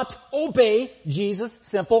not obey Jesus'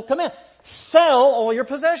 simple command. Sell all your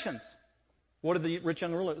possessions. What did the rich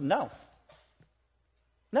young ruler? No.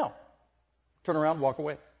 Turn around, walk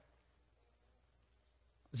away.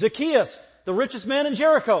 Zacchaeus, the richest man in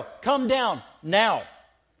Jericho, come down now.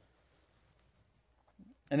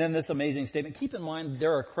 And then this amazing statement. Keep in mind,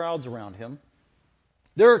 there are crowds around him.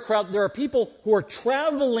 There are people who are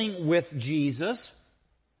traveling with Jesus.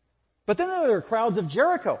 But then there are crowds of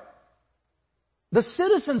Jericho. The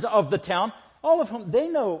citizens of the town, all of whom, they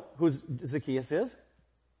know who Zacchaeus is.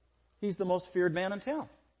 He's the most feared man in town.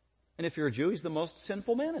 And if you're a Jew, he's the most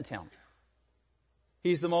sinful man in town.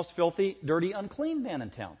 He's the most filthy, dirty, unclean man in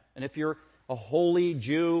town. And if you're a holy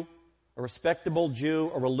Jew, a respectable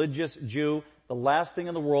Jew, a religious Jew, the last thing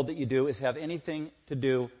in the world that you do is have anything to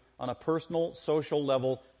do on a personal, social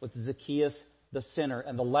level with Zacchaeus the sinner.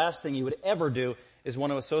 And the last thing you would ever do is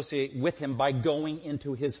want to associate with him by going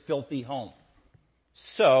into his filthy home.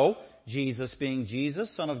 So, Jesus being Jesus,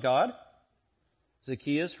 Son of God,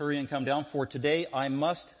 Zacchaeus, hurry and come down, for today I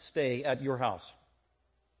must stay at your house.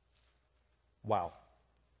 Wow.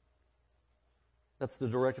 That's the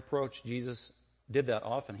direct approach. Jesus did that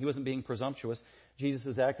often. He wasn't being presumptuous. Jesus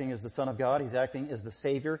is acting as the Son of God. He's acting as the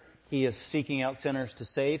Savior. He is seeking out sinners to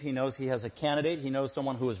save. He knows he has a candidate. He knows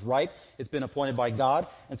someone who is ripe. It's been appointed by God.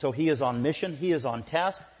 And so he is on mission. He is on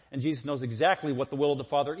task. And Jesus knows exactly what the will of the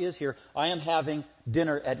Father is here. I am having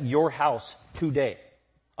dinner at your house today.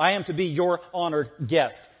 I am to be your honored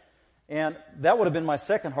guest. And that would have been my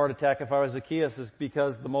second heart attack if I was Zacchaeus, is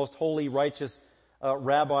because the most holy, righteous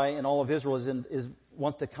rabbi in all of Israel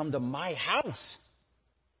wants to come to my house.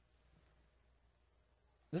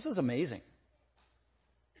 This is amazing.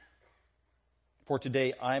 For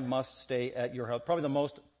today, I must stay at your house. Probably the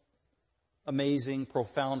most amazing,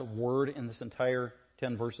 profound word in this entire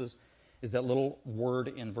 10 verses is that little word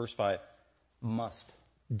in verse 5. Must.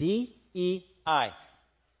 D-E-I.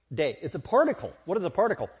 Day. It's a particle. What is a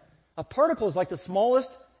particle? A particle is like the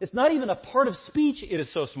smallest. It's not even a part of speech. It is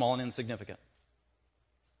so small and insignificant.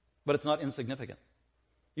 But it's not insignificant.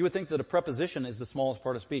 You would think that a preposition is the smallest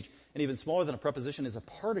part of speech. And even smaller than a preposition is a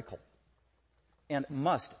particle. And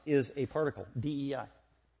must is a particle. D-E-I.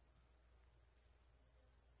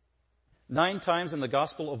 9 times in the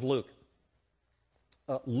Gospel of Luke,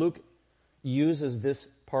 Luke uses this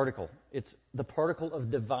particle. It's the particle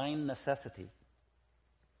of divine necessity.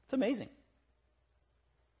 It's amazing.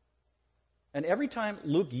 And every time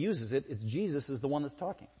Luke uses it, it's Jesus is the one that's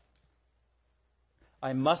talking.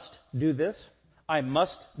 I must do this. I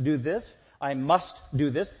must do this. I must do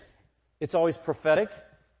this. It's always prophetic.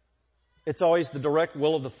 It's always the direct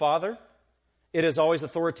will of the Father. It is always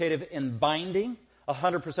authoritative and binding.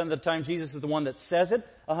 100% of the time Jesus is the one that says it.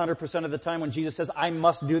 100% of the time when Jesus says, I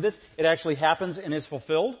must do this, it actually happens and is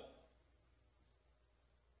fulfilled.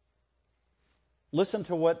 Listen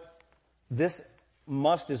to what this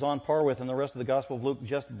must is on par with in the rest of the Gospel of Luke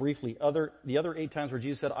just briefly. The other 8 times where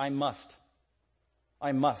Jesus said, I must.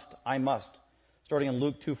 I must. I must. Starting in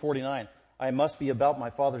Luke 2:49. I must be about my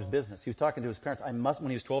Father's business. He was talking to his parents. I must when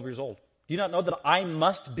he was 12 years old. Do you not know that I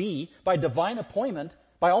must be, by divine appointment,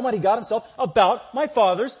 by Almighty God himself, about my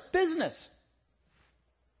Father's business?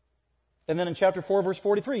 And then in chapter 4, verse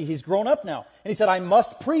 43, he's grown up now. And he said, I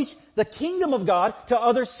must preach the kingdom of God to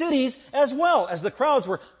other cities as well. As the crowds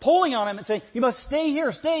were pulling on him and saying, you must stay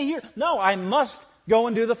here, stay here. No, I must go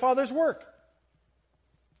and do the Father's work.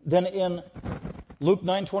 Then in Luke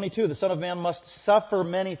 9:22, the Son of Man must suffer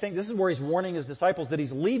many things. This is where he's warning his disciples that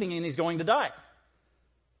he's leaving and he's going to die.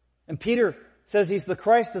 And Peter says he's the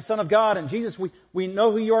Christ, the Son of God. And Jesus, we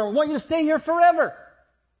know who you are. We want you to stay here forever.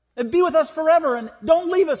 And be with us forever. And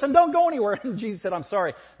don't leave us and don't go anywhere. And Jesus said, I'm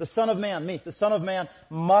sorry. The Son of Man, me, the Son of Man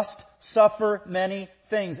must suffer many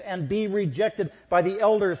things and be rejected by the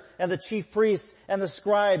elders and the chief priests and the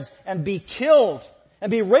scribes and be killed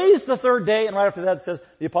and be raised the third day. And right after that it says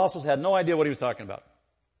the apostles had no idea what he was talking about.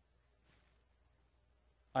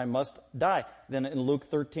 I must die. Then in Luke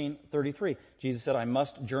 13:33, Jesus said, I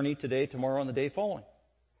must journey today, tomorrow, and the day following.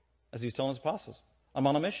 as he was telling his apostles. I'm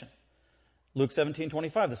on a mission. Luke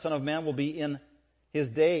 17:25, the Son of Man will be in his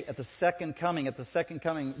day at the second coming. At the second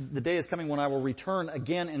coming, the day is coming when I will return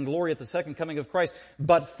again in glory at the second coming of Christ.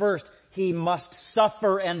 But first, he must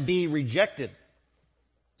suffer and be rejected.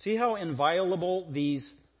 See how inviolable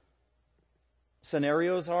these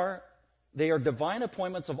scenarios are? They are divine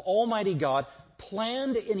appointments of Almighty God,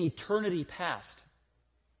 planned in eternity past.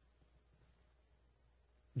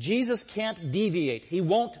 Jesus can't deviate. He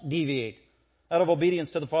won't deviate out of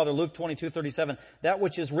obedience to the Father. Luke 22:37, that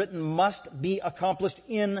which is written must be accomplished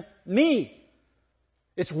in me.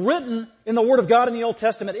 It's written in the Word of God in the Old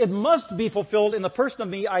Testament. It must be fulfilled in the person of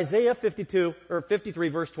me, Isaiah 53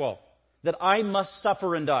 verse 12, that I must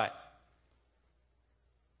suffer and die.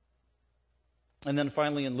 And then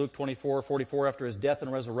finally in Luke 24:44, after his death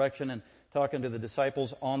and resurrection and talking to the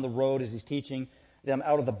disciples on the road as he's teaching them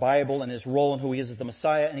out of the Bible and his role and who he is as the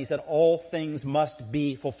Messiah, and he said, all things must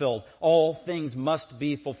be fulfilled. All things must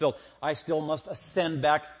be fulfilled. I still must ascend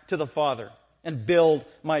back to the Father and build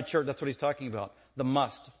my church. That's what he's talking about. The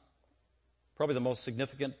must. Probably the most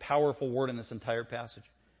significant, powerful word in this entire passage.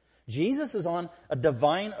 Jesus is on a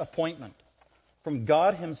divine appointment from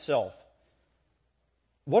God himself.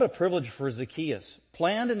 What a privilege for Zacchaeus.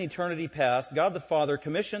 Planned in eternity past, God the Father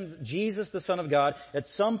commissioned Jesus the Son of God at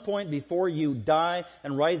some point before you die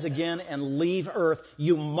and rise again and leave earth.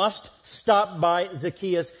 You must stop by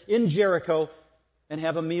Zacchaeus in Jericho and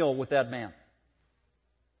have a meal with that man.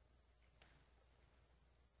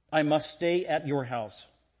 I must stay at your house.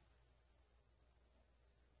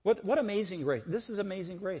 What amazing grace. This is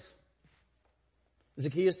amazing grace.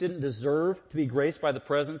 Zacchaeus didn't deserve to be graced by the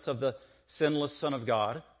presence of the sinless Son of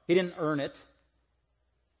God. He didn't earn it.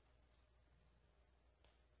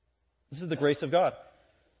 This is the grace of God.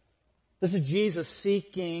 This is Jesus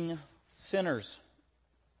seeking sinners.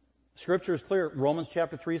 Scripture is clear. Romans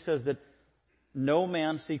chapter 3 says that no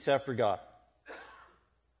man seeks after God.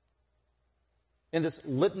 In this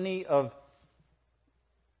litany of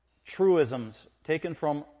truisms taken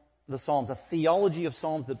from the Psalms, a theology of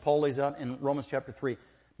Psalms that Paul lays out in Romans chapter 3,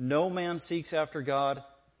 no man seeks after God.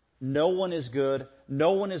 No one is good.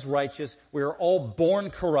 No one is righteous. We are all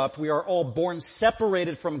born corrupt. We are all born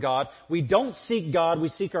separated from God. We don't seek God. We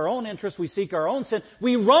seek our own interests. We seek our own sin.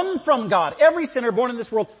 We run from God. Every sinner born in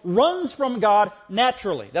this world runs from God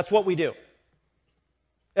naturally. That's what we do.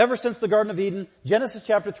 Ever since the Garden of Eden, Genesis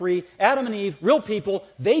chapter 3, Adam and Eve, real people,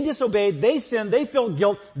 they disobeyed, they sinned, they felt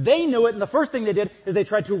guilt, they knew it, and the first thing they did is they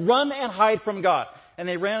tried to run and hide from God. And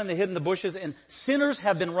they ran and they hid in the bushes, and sinners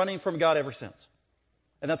have been running from God ever since.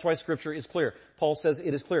 And that's why Scripture is clear. Paul says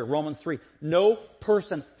it is clear. Romans 3. No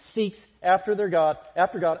person seeks after God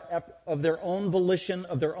of their own volition,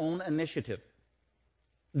 of their own initiative.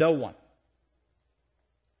 No one.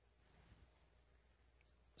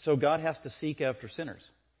 So God has to seek after sinners.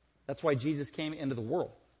 That's why Jesus came into the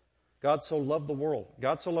world. God so loved the world.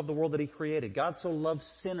 God so loved the world that he created. God so loved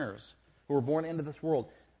sinners who were born into this world.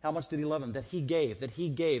 How much did he love them? That he gave, that he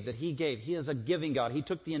gave, that he gave. He is a giving God. He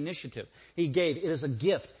took the initiative. He gave. It is a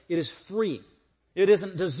gift. It is free. It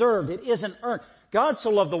isn't deserved. It isn't earned. God so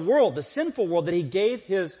loved the world, the sinful world, that he gave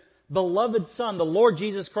his beloved Son, the Lord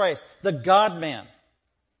Jesus Christ, the God-man,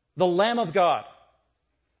 the Lamb of God,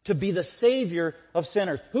 to be the Savior of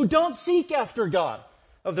sinners who don't seek after God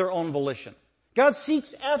of their own volition. God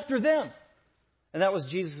seeks after them. And that was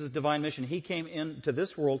Jesus' divine mission. He came into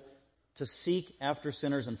this world to seek after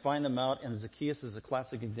sinners and find them out, and Zacchaeus is a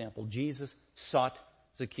classic example. Jesus sought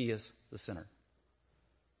Zacchaeus, the sinner.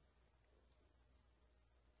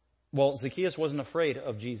 Well, Zacchaeus wasn't afraid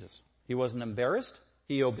of Jesus. He wasn't embarrassed.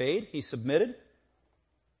 He obeyed. He submitted.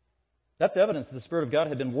 That's evidence that the Spirit of God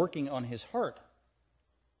had been working on his heart.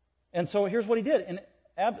 And so here's what he did. In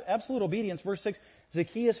absolute obedience, verse 6,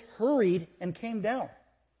 Zacchaeus hurried and came down.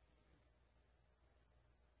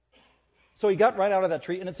 So he got right out of that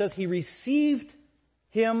tree, and it says he received.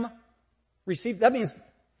 That means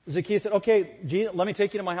Zacchaeus said, okay, Jesus, let me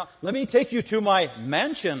take you to my house. Let me take you to my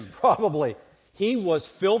mansion, probably. He was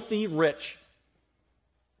filthy rich.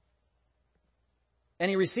 And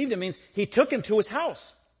he received him means he took him to his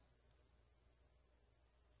house.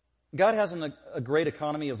 God has a great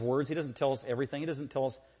economy of words. He doesn't tell us everything. He doesn't tell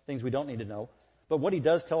us things we don't need to know. But what he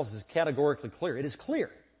does tell us is categorically clear. It is clear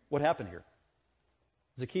what happened here.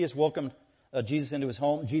 Zacchaeus welcomed Jesus into his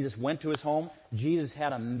home. Jesus went to his home. Jesus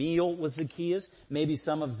had a meal with Zacchaeus. Maybe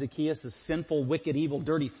some of Zacchaeus' sinful, wicked, evil,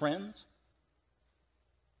 dirty friends.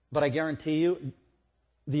 But I guarantee you,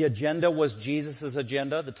 the agenda was Jesus'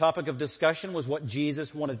 agenda. The topic of discussion was what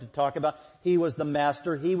Jesus wanted to talk about. He was the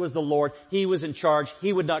master. He was the Lord. He was in charge.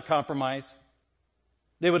 He would not compromise.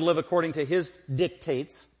 They would live according to his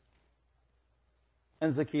dictates.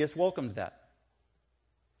 And Zacchaeus welcomed that.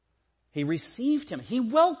 He received him. He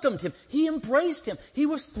welcomed him. He embraced him. He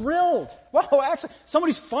was thrilled. Wow, actually,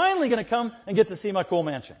 somebody's finally going to come and get to see my cool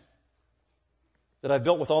mansion that I've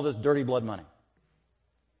built with all this dirty blood money.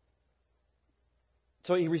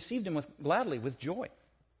 So he received him gladly, with joy.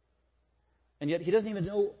 And yet he doesn't even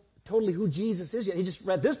know totally who Jesus is yet. He just,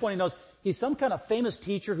 at this point, he knows he's some kind of famous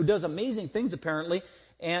teacher who does amazing things, apparently,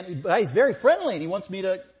 and he's very friendly, and he wants me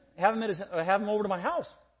to have him over to my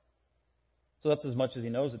house. So that's as much as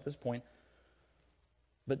he knows at this point.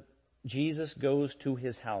 But Jesus goes to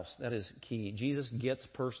his house. That is key. Jesus gets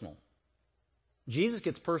personal. Jesus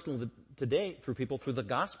gets personal today through people, through the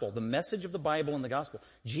gospel, the message of the Bible and the gospel.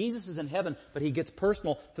 Jesus is in heaven, but he gets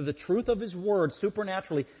personal through the truth of his word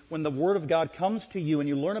supernaturally. When the word of God comes to you and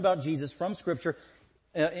you learn about Jesus from Scripture,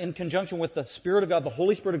 in conjunction with the Spirit of God, the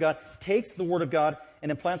Holy Spirit of God takes the word of God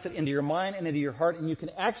and implants it into your mind and into your heart, and you can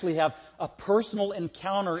actually have a personal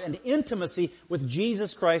encounter and intimacy with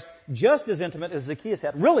Jesus Christ, just as intimate as Zacchaeus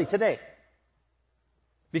had, really today.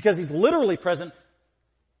 Because he's literally present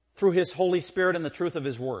through his Holy Spirit and the truth of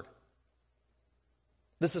his word.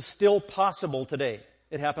 This is still possible today.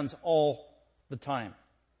 It happens all the time.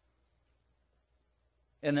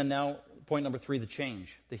 And then now, point number 3, the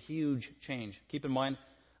change, the huge change. Keep in mind,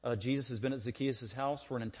 Jesus has been at Zacchaeus' house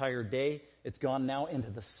for an entire day. It's gone now into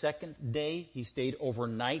the second day. He stayed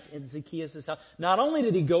overnight at Zacchaeus' house. Not only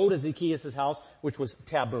did he go to Zacchaeus' house, which was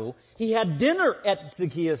taboo, he had dinner at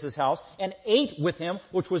Zacchaeus' house and ate with him,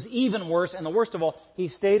 which was even worse. And the worst of all, he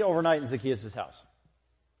stayed overnight in Zacchaeus' house.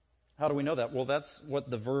 How do we know that? Well, that's what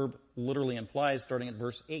the verb literally implies, starting at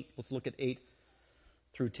verse 8. Let's look at 8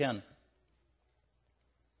 through 10.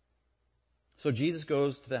 So Jesus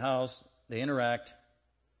goes to the house, they interact,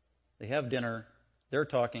 they have dinner, they're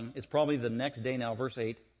talking. It's probably the next day now, verse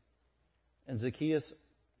 8. And Zacchaeus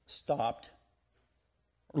stopped.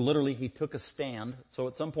 Or literally, he took a stand. So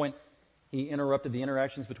at some point, he interrupted the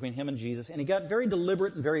interactions between him and Jesus, and he got very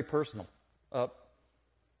deliberate and very personal.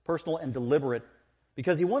 Personal and deliberate,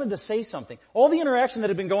 because he wanted to say something. All the interaction that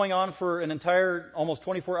had been going on for an entire, almost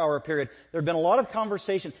 24-hour period, there had been a lot of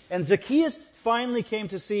conversation, and Zacchaeus finally came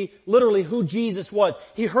to see literally who Jesus was.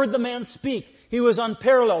 He heard the man speak. He was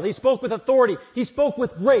unparalleled. He spoke with authority. He spoke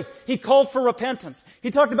with grace. He called for repentance. He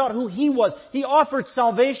talked about who he was. He offered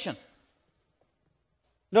salvation.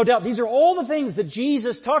 No doubt, these are all the things that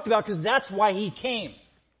Jesus talked about, because that's why he came.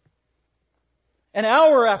 And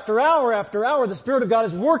hour after hour after hour, the Spirit of God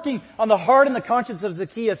is working on the heart and the conscience of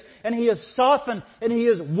Zacchaeus, and he is softened and he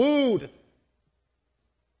is wooed.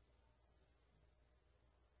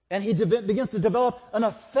 And he begins to develop an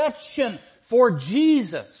affection for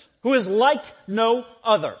Jesus, who is like no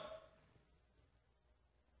other.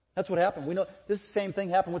 That's what happened. We know this same thing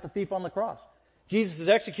happened with the thief on the cross. Jesus is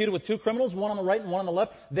executed with 2 criminals, one on the right and one on the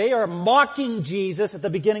left. They are mocking Jesus at the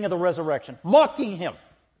beginning of the resurrection. Mocking him.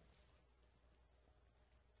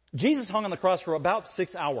 Jesus hung on the cross for about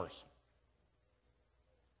 6 hours,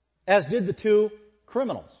 as did the 2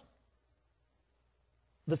 criminals.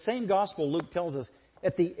 The same gospel, Luke tells us,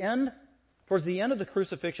 at the end, towards the end of the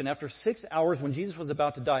crucifixion, after 6 hours when Jesus was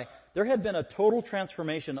about to die, there had been a total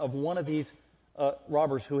transformation of one of these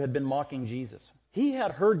robbers who had been mocking Jesus. He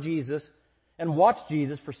had heard Jesus and watched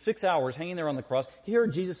Jesus for 6 hours hanging there on the cross. He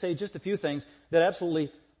heard Jesus say just a few things that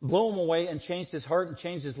absolutely blew him away and changed his heart and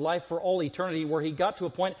changed his life for all eternity, where he got to a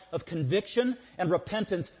point of conviction and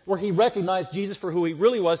repentance where he recognized Jesus for who he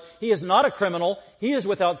really was. He is not a criminal. He is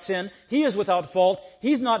without sin. He is without fault.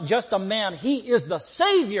 He's not just a man. He is the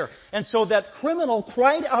Savior. And so that criminal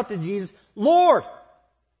cried out to Jesus, "Lord,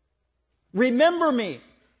 remember me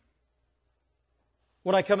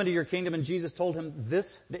when I come into your kingdom." And Jesus told him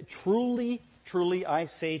this, that truly, truly I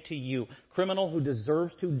say to you, criminal who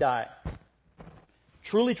deserves to die,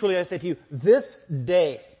 truly, truly I say to you, this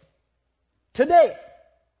day, today,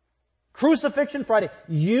 Crucifixion Friday,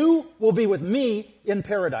 you will be with me in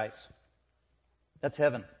paradise. That's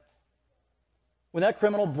heaven. When that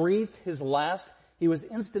criminal breathed his last, he was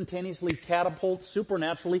instantaneously catapulted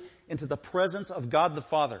supernaturally into the presence of God the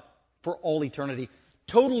Father for all eternity,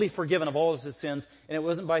 totally forgiven of all of his sins, and it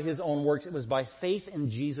wasn't by his own works, it was by faith in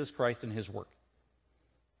Jesus Christ and his work.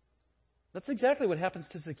 That's exactly what happens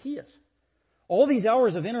to Zacchaeus. All these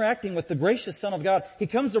hours of interacting with the gracious Son of God, he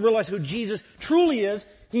comes to realize who Jesus truly is.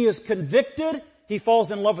 He is convicted, he falls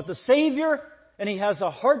in love with the Savior, and he has a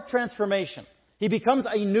heart transformation. He becomes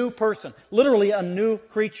a new person, literally a new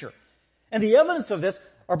creature. And the evidence of this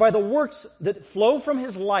are by the works that flow from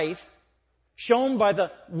his life, shown by the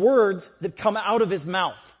words that come out of his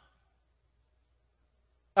mouth.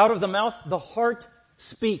 Out of the mouth, the heart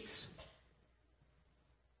speaks.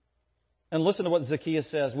 And listen to what Zacchaeus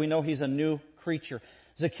says. We know he's a new creature.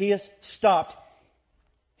 Zacchaeus stopped.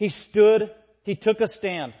 He stood. He took a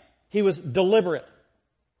stand. He was deliberate.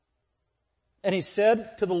 And he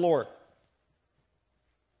said to the Lord.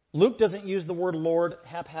 Luke doesn't use the word Lord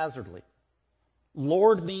haphazardly.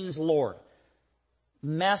 Lord means Lord.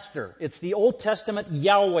 Master. It's the Old Testament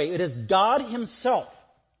Yahweh. It is God Himself.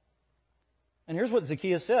 And here's what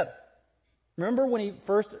Zacchaeus said. Remember when he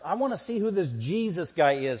first, I want to see who this Jesus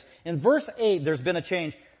guy is. In verse 8, there's been a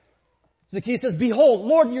change. Zacchaeus says, behold,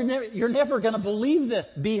 Lord, you're never going to believe this.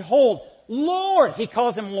 Behold, Lord. He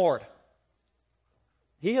calls Him Lord.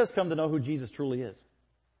 He has come to know who Jesus truly is.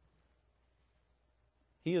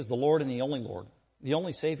 He is the Lord and the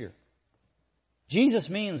only Savior. Jesus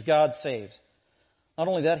means God saves. Not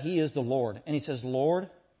only that, He is the Lord. And He says, Lord,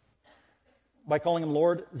 by calling Him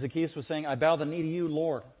Lord, Zacchaeus was saying, I bow the knee to You,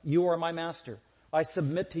 Lord. You are my master. I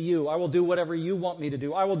submit to You. I will do whatever You want me to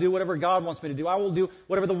do. I will do whatever God wants me to do. I will do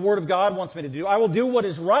whatever the Word of God wants me to do. I will do what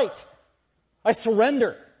is right. I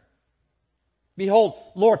surrender. Behold,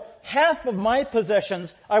 Lord, half of my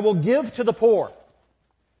possessions I will give to the poor.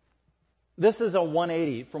 This is a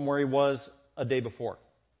 180 from where he was a day before.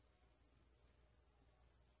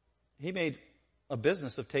 He made a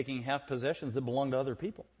business of taking half possessions that belonged to other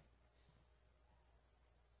people.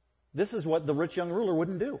 This is what the rich young ruler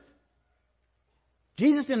wouldn't do.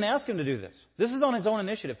 Jesus didn't ask him to do this. This is on his own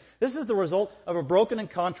initiative. This is the result of a broken and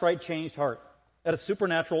contrite, changed heart at a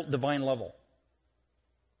supernatural, divine level.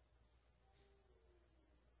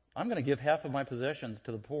 I'm going to give half of my possessions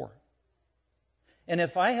to the poor. And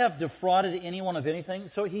if I have defrauded anyone of anything,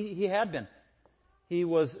 so he had been. He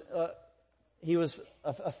was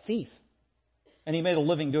a thief. And he made a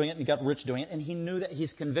living doing it and he got rich doing it. And he knew that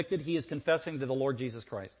he's convicted. He is confessing to the Lord Jesus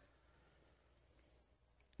Christ.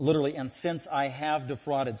 Literally, and since I have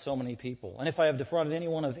defrauded so many people, and if I have defrauded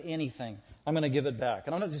anyone of anything, I'm going to give it back.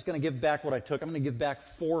 And I'm not just going to give back what I took. I'm going to give back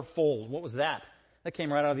fourfold. What was that? That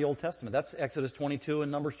came right out of the Old Testament. That's Exodus 22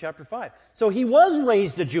 and Numbers chapter 5. So he was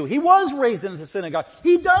raised a Jew. He was raised in the synagogue.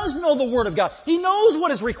 He does know the Word of God. He knows what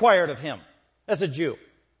is required of him as a Jew.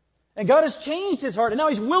 And God has changed his heart, and now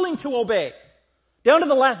he's willing to obey. Down to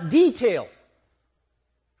the last detail.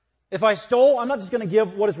 If I stole, I'm not just going to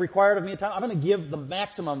give what is required of me at time. I'm going to give the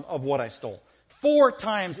maximum of what I stole. 4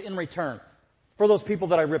 times in return for those people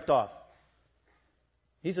that I ripped off.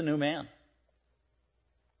 He's a new man.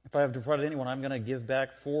 If I have defrauded anyone, I'm going to give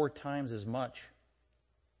back 4 times as much.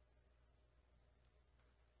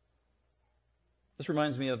 This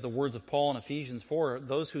reminds me of the words of Paul in Ephesians 4.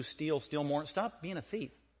 Those who steal more. Stop being a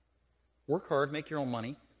thief. Work hard, make your own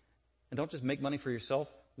money. And don't just make money for yourself.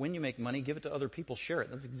 When you make money, give it to other people, share it.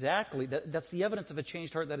 That's the evidence of a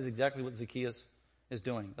changed heart. That is exactly what Zacchaeus is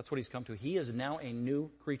doing. That's what he's come to. He is now a new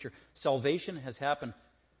creature. Salvation has happened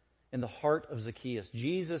in the heart of Zacchaeus.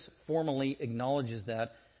 Jesus formally acknowledges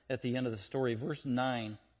that at the end of the story. Verse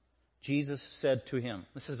 9, Jesus said to him,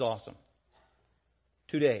 this is awesome.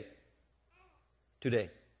 Today.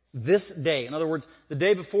 This day. In other words, the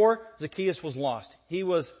day before, Zacchaeus was lost. He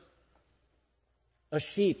was a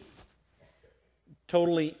sheep.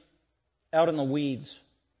 Totally out in the weeds.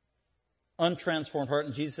 Untransformed heart.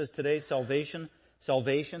 And Jesus says today, salvation,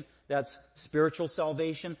 that's spiritual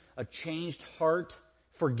salvation, a changed heart,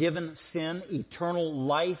 forgiven sin, eternal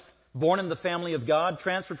life, born in the family of God,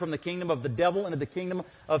 transferred from the kingdom of the devil into the kingdom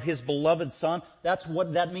of His beloved Son. That's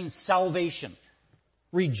what that means, salvation.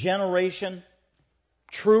 Regeneration,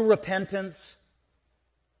 true repentance.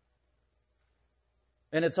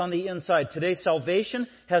 And it's on the inside. Today, salvation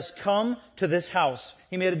has come to this house.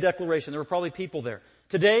 He made a declaration. There were probably people there.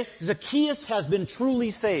 Today, Zacchaeus has been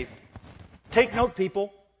truly saved. Take note,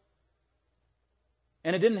 people.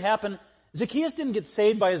 And it didn't happen. Zacchaeus didn't get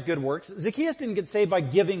saved by his good works. Zacchaeus didn't get saved by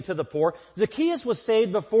giving to the poor. Zacchaeus was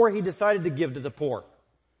saved before he decided to give to the poor.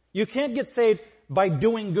 You can't get saved by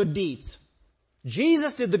doing good deeds.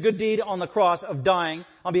 Jesus did the good deed on the cross of dying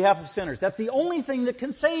on behalf of sinners. That's the only thing that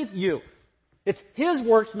can save you. It's His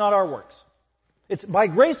works, not our works. It's by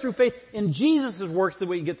grace through faith in Jesus' works that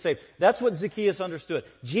we can get saved. That's what Zacchaeus understood.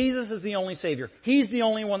 Jesus is the only Savior. He's the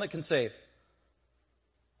only one that can save.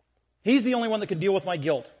 He's the only one that can deal with my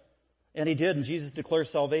guilt. And He did, and Jesus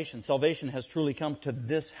declares salvation. Salvation has truly come to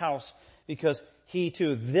this house because he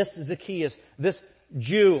too, this Zacchaeus, this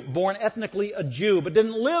Jew, born ethnically a Jew, but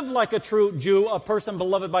didn't live like a true Jew, a person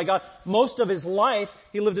beloved by God. Most of his life,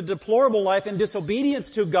 he lived a deplorable life in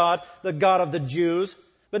disobedience to God, the God of the Jews.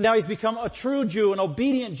 But now he's become a true Jew, an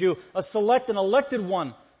obedient Jew, a select and elected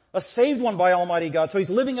one, a saved one by Almighty God. So he's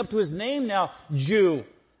living up to his name now, Jew,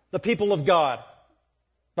 the people of God,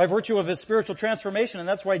 by virtue of his spiritual transformation. And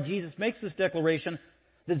that's why Jesus makes this declaration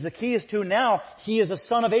that Zacchaeus too now, he is a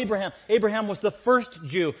son of Abraham. Abraham was the first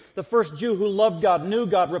Jew who loved God, knew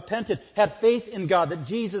God, repented, had faith in God,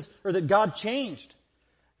 that God changed.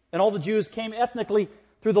 And all the Jews came ethnically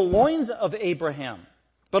through the loins of Abraham.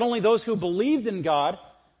 But only those who believed in God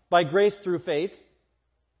by grace through faith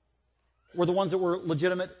were the ones that were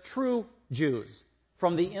legitimate, true Jews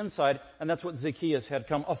from the inside. And that's what Zacchaeus had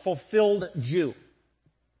come, a fulfilled Jew.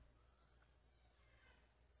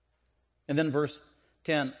 And then verse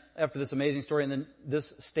 10, after this amazing story, and then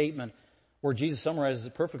this statement where Jesus summarizes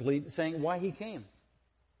it perfectly, saying why he came.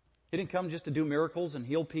 He didn't come just to do miracles and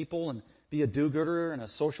heal people and be a do-gooder and a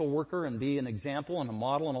social worker and be an example and a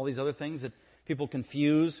model and all these other things that people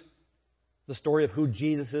confuse the story of who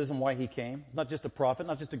Jesus is and why he came. Not just a prophet,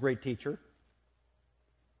 not just a great teacher.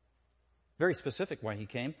 Very specific why he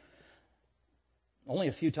came. Only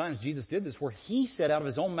a few times Jesus did this where he said out of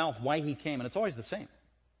his own mouth why he came, and it's always the same.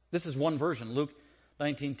 This is one version, Luke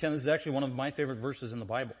 19:10. This is actually one of my favorite verses in the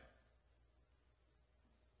Bible.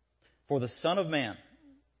 For the Son of Man,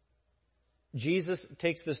 Jesus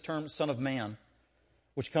takes this term, Son of Man,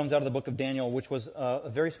 which comes out of the book of Daniel, which was a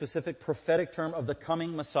very specific prophetic term of the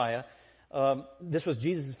coming Messiah. This was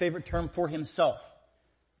Jesus' favorite term for himself.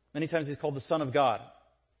 Many times he's called the Son of God.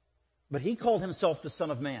 But he called himself the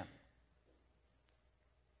Son of Man.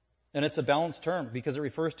 And it's a balanced term because it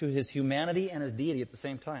refers to his humanity and his deity at the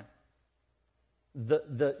same time.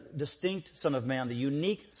 The distinct Son of Man, the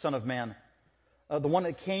unique Son of Man, the one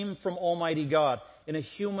that came from Almighty God in a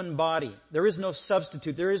human body. There is no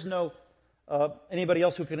substitute. There is no anybody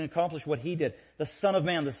else who can accomplish what he did. The Son of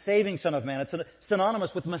Man, the saving Son of Man. It's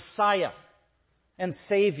synonymous with Messiah and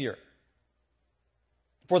Savior.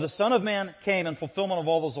 For the Son of Man came in fulfillment of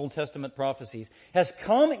all those Old Testament prophecies, has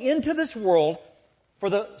come into this world for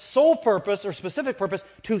the sole purpose or specific purpose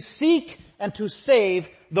to seek and to save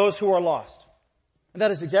those who are lost. And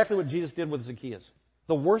that is exactly what Jesus did with Zacchaeus,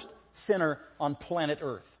 the worst sinner on planet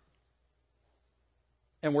Earth.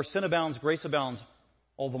 And where sin abounds, grace abounds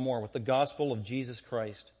all the more with the gospel of Jesus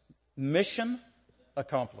Christ. Mission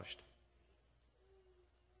accomplished.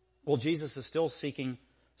 Well, Jesus is still seeking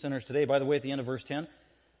sinners today. By the way, at the end of verse 10,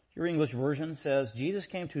 your English version says, Jesus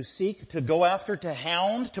came to seek, to go after, to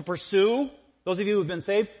hound, to pursue. Those of you who have been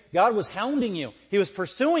saved, God was hounding you. He was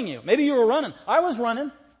pursuing you. Maybe you were running. I was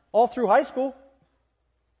running all through high school.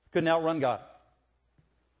 Couldn't outrun God.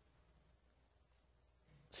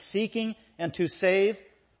 Seeking and to save,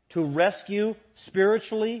 to rescue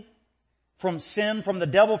spiritually from sin, from the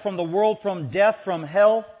devil, from the world, from death, from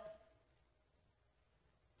hell,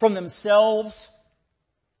 from themselves.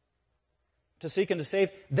 To seek and to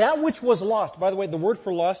save that which was lost. By the way, the word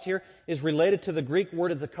for lost here is related to the Greek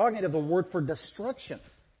word. It's a cognative, the word for destruction.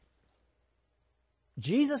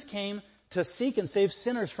 Jesus came to seek and save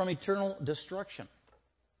sinners from eternal destruction,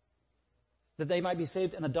 that they might be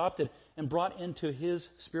saved and adopted and brought into his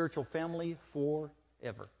spiritual family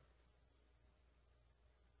forever.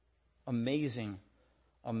 Amazing,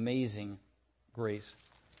 amazing grace.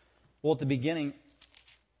 Well, at the beginning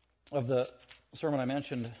of the sermon I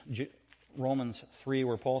mentioned, Romans 3,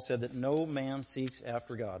 where Paul said that no man seeks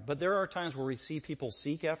after God. But there are times where we see people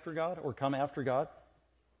seek after God or come after God.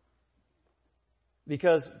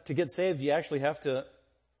 Because to get saved, you actually have to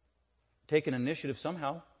take an initiative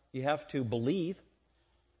somehow. You have to believe.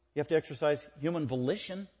 You have to exercise human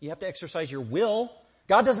volition. You have to exercise your will.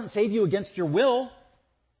 God doesn't save you against your will.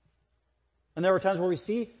 And there are times where we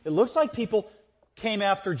see, it looks like people came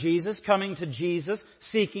after Jesus, coming to Jesus,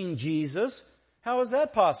 seeking Jesus. How is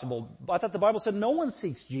that possible? I thought the Bible said no one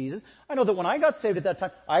seeks Jesus. I know that when I got saved at that time,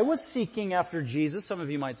 I was seeking after Jesus, some of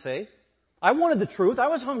you might say. I wanted the truth. I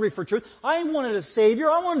was hungry for truth. I wanted a Savior.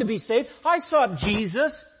 I wanted to be saved. I sought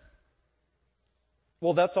Jesus.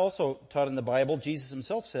 Well, that's also taught in the Bible. Jesus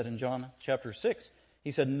himself said in John chapter 6, he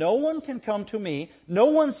said, no one can come to me. No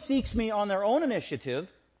one seeks me on their own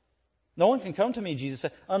initiative. No one can come to me, Jesus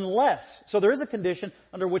said, unless, so there is a condition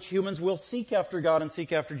under which humans will seek after God and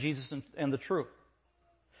seek after Jesus and the truth.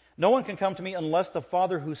 No one can come to me unless the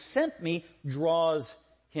Father who sent me draws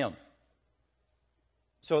him.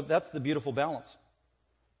 So that's the beautiful balance.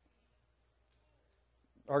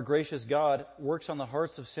 Our gracious God works on the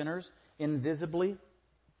hearts of sinners invisibly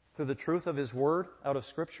through the truth of his word out of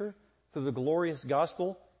Scripture, through the glorious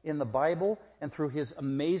gospel in the Bible, and through his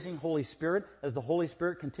amazing Holy Spirit, as the Holy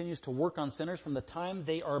Spirit continues to work on sinners from the time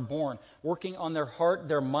they are born, working on their heart,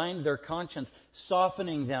 their mind, their conscience,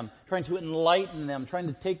 softening them, trying to enlighten them, trying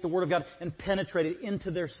to take the Word of God and penetrate it into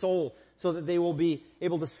their soul so that they will be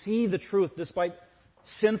able to see the truth despite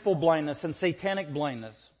sinful blindness and satanic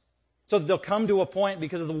blindness. So that they'll come to a point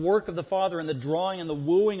because of the work of the Father and the drawing and the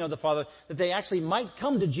wooing of the Father that they actually might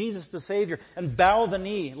come to Jesus the Savior and bow the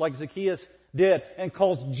knee like Zacchaeus did and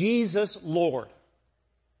calls Jesus Lord.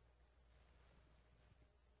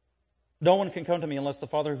 No one can come to me unless the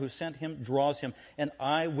Father who sent him draws him, and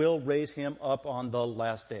I will raise him up on the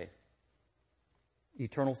last day.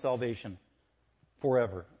 Eternal salvation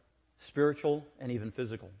forever, spiritual and even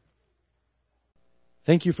physical.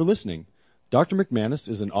 Thank you for listening. Dr. McManus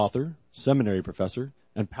is an author, seminary professor,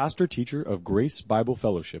 and pastor teacher of Grace Bible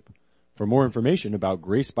Fellowship. For more information about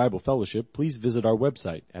Grace Bible Fellowship, please visit our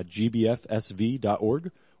website at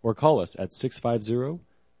gbfsv.org or call us at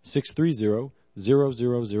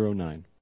 650-630-0009.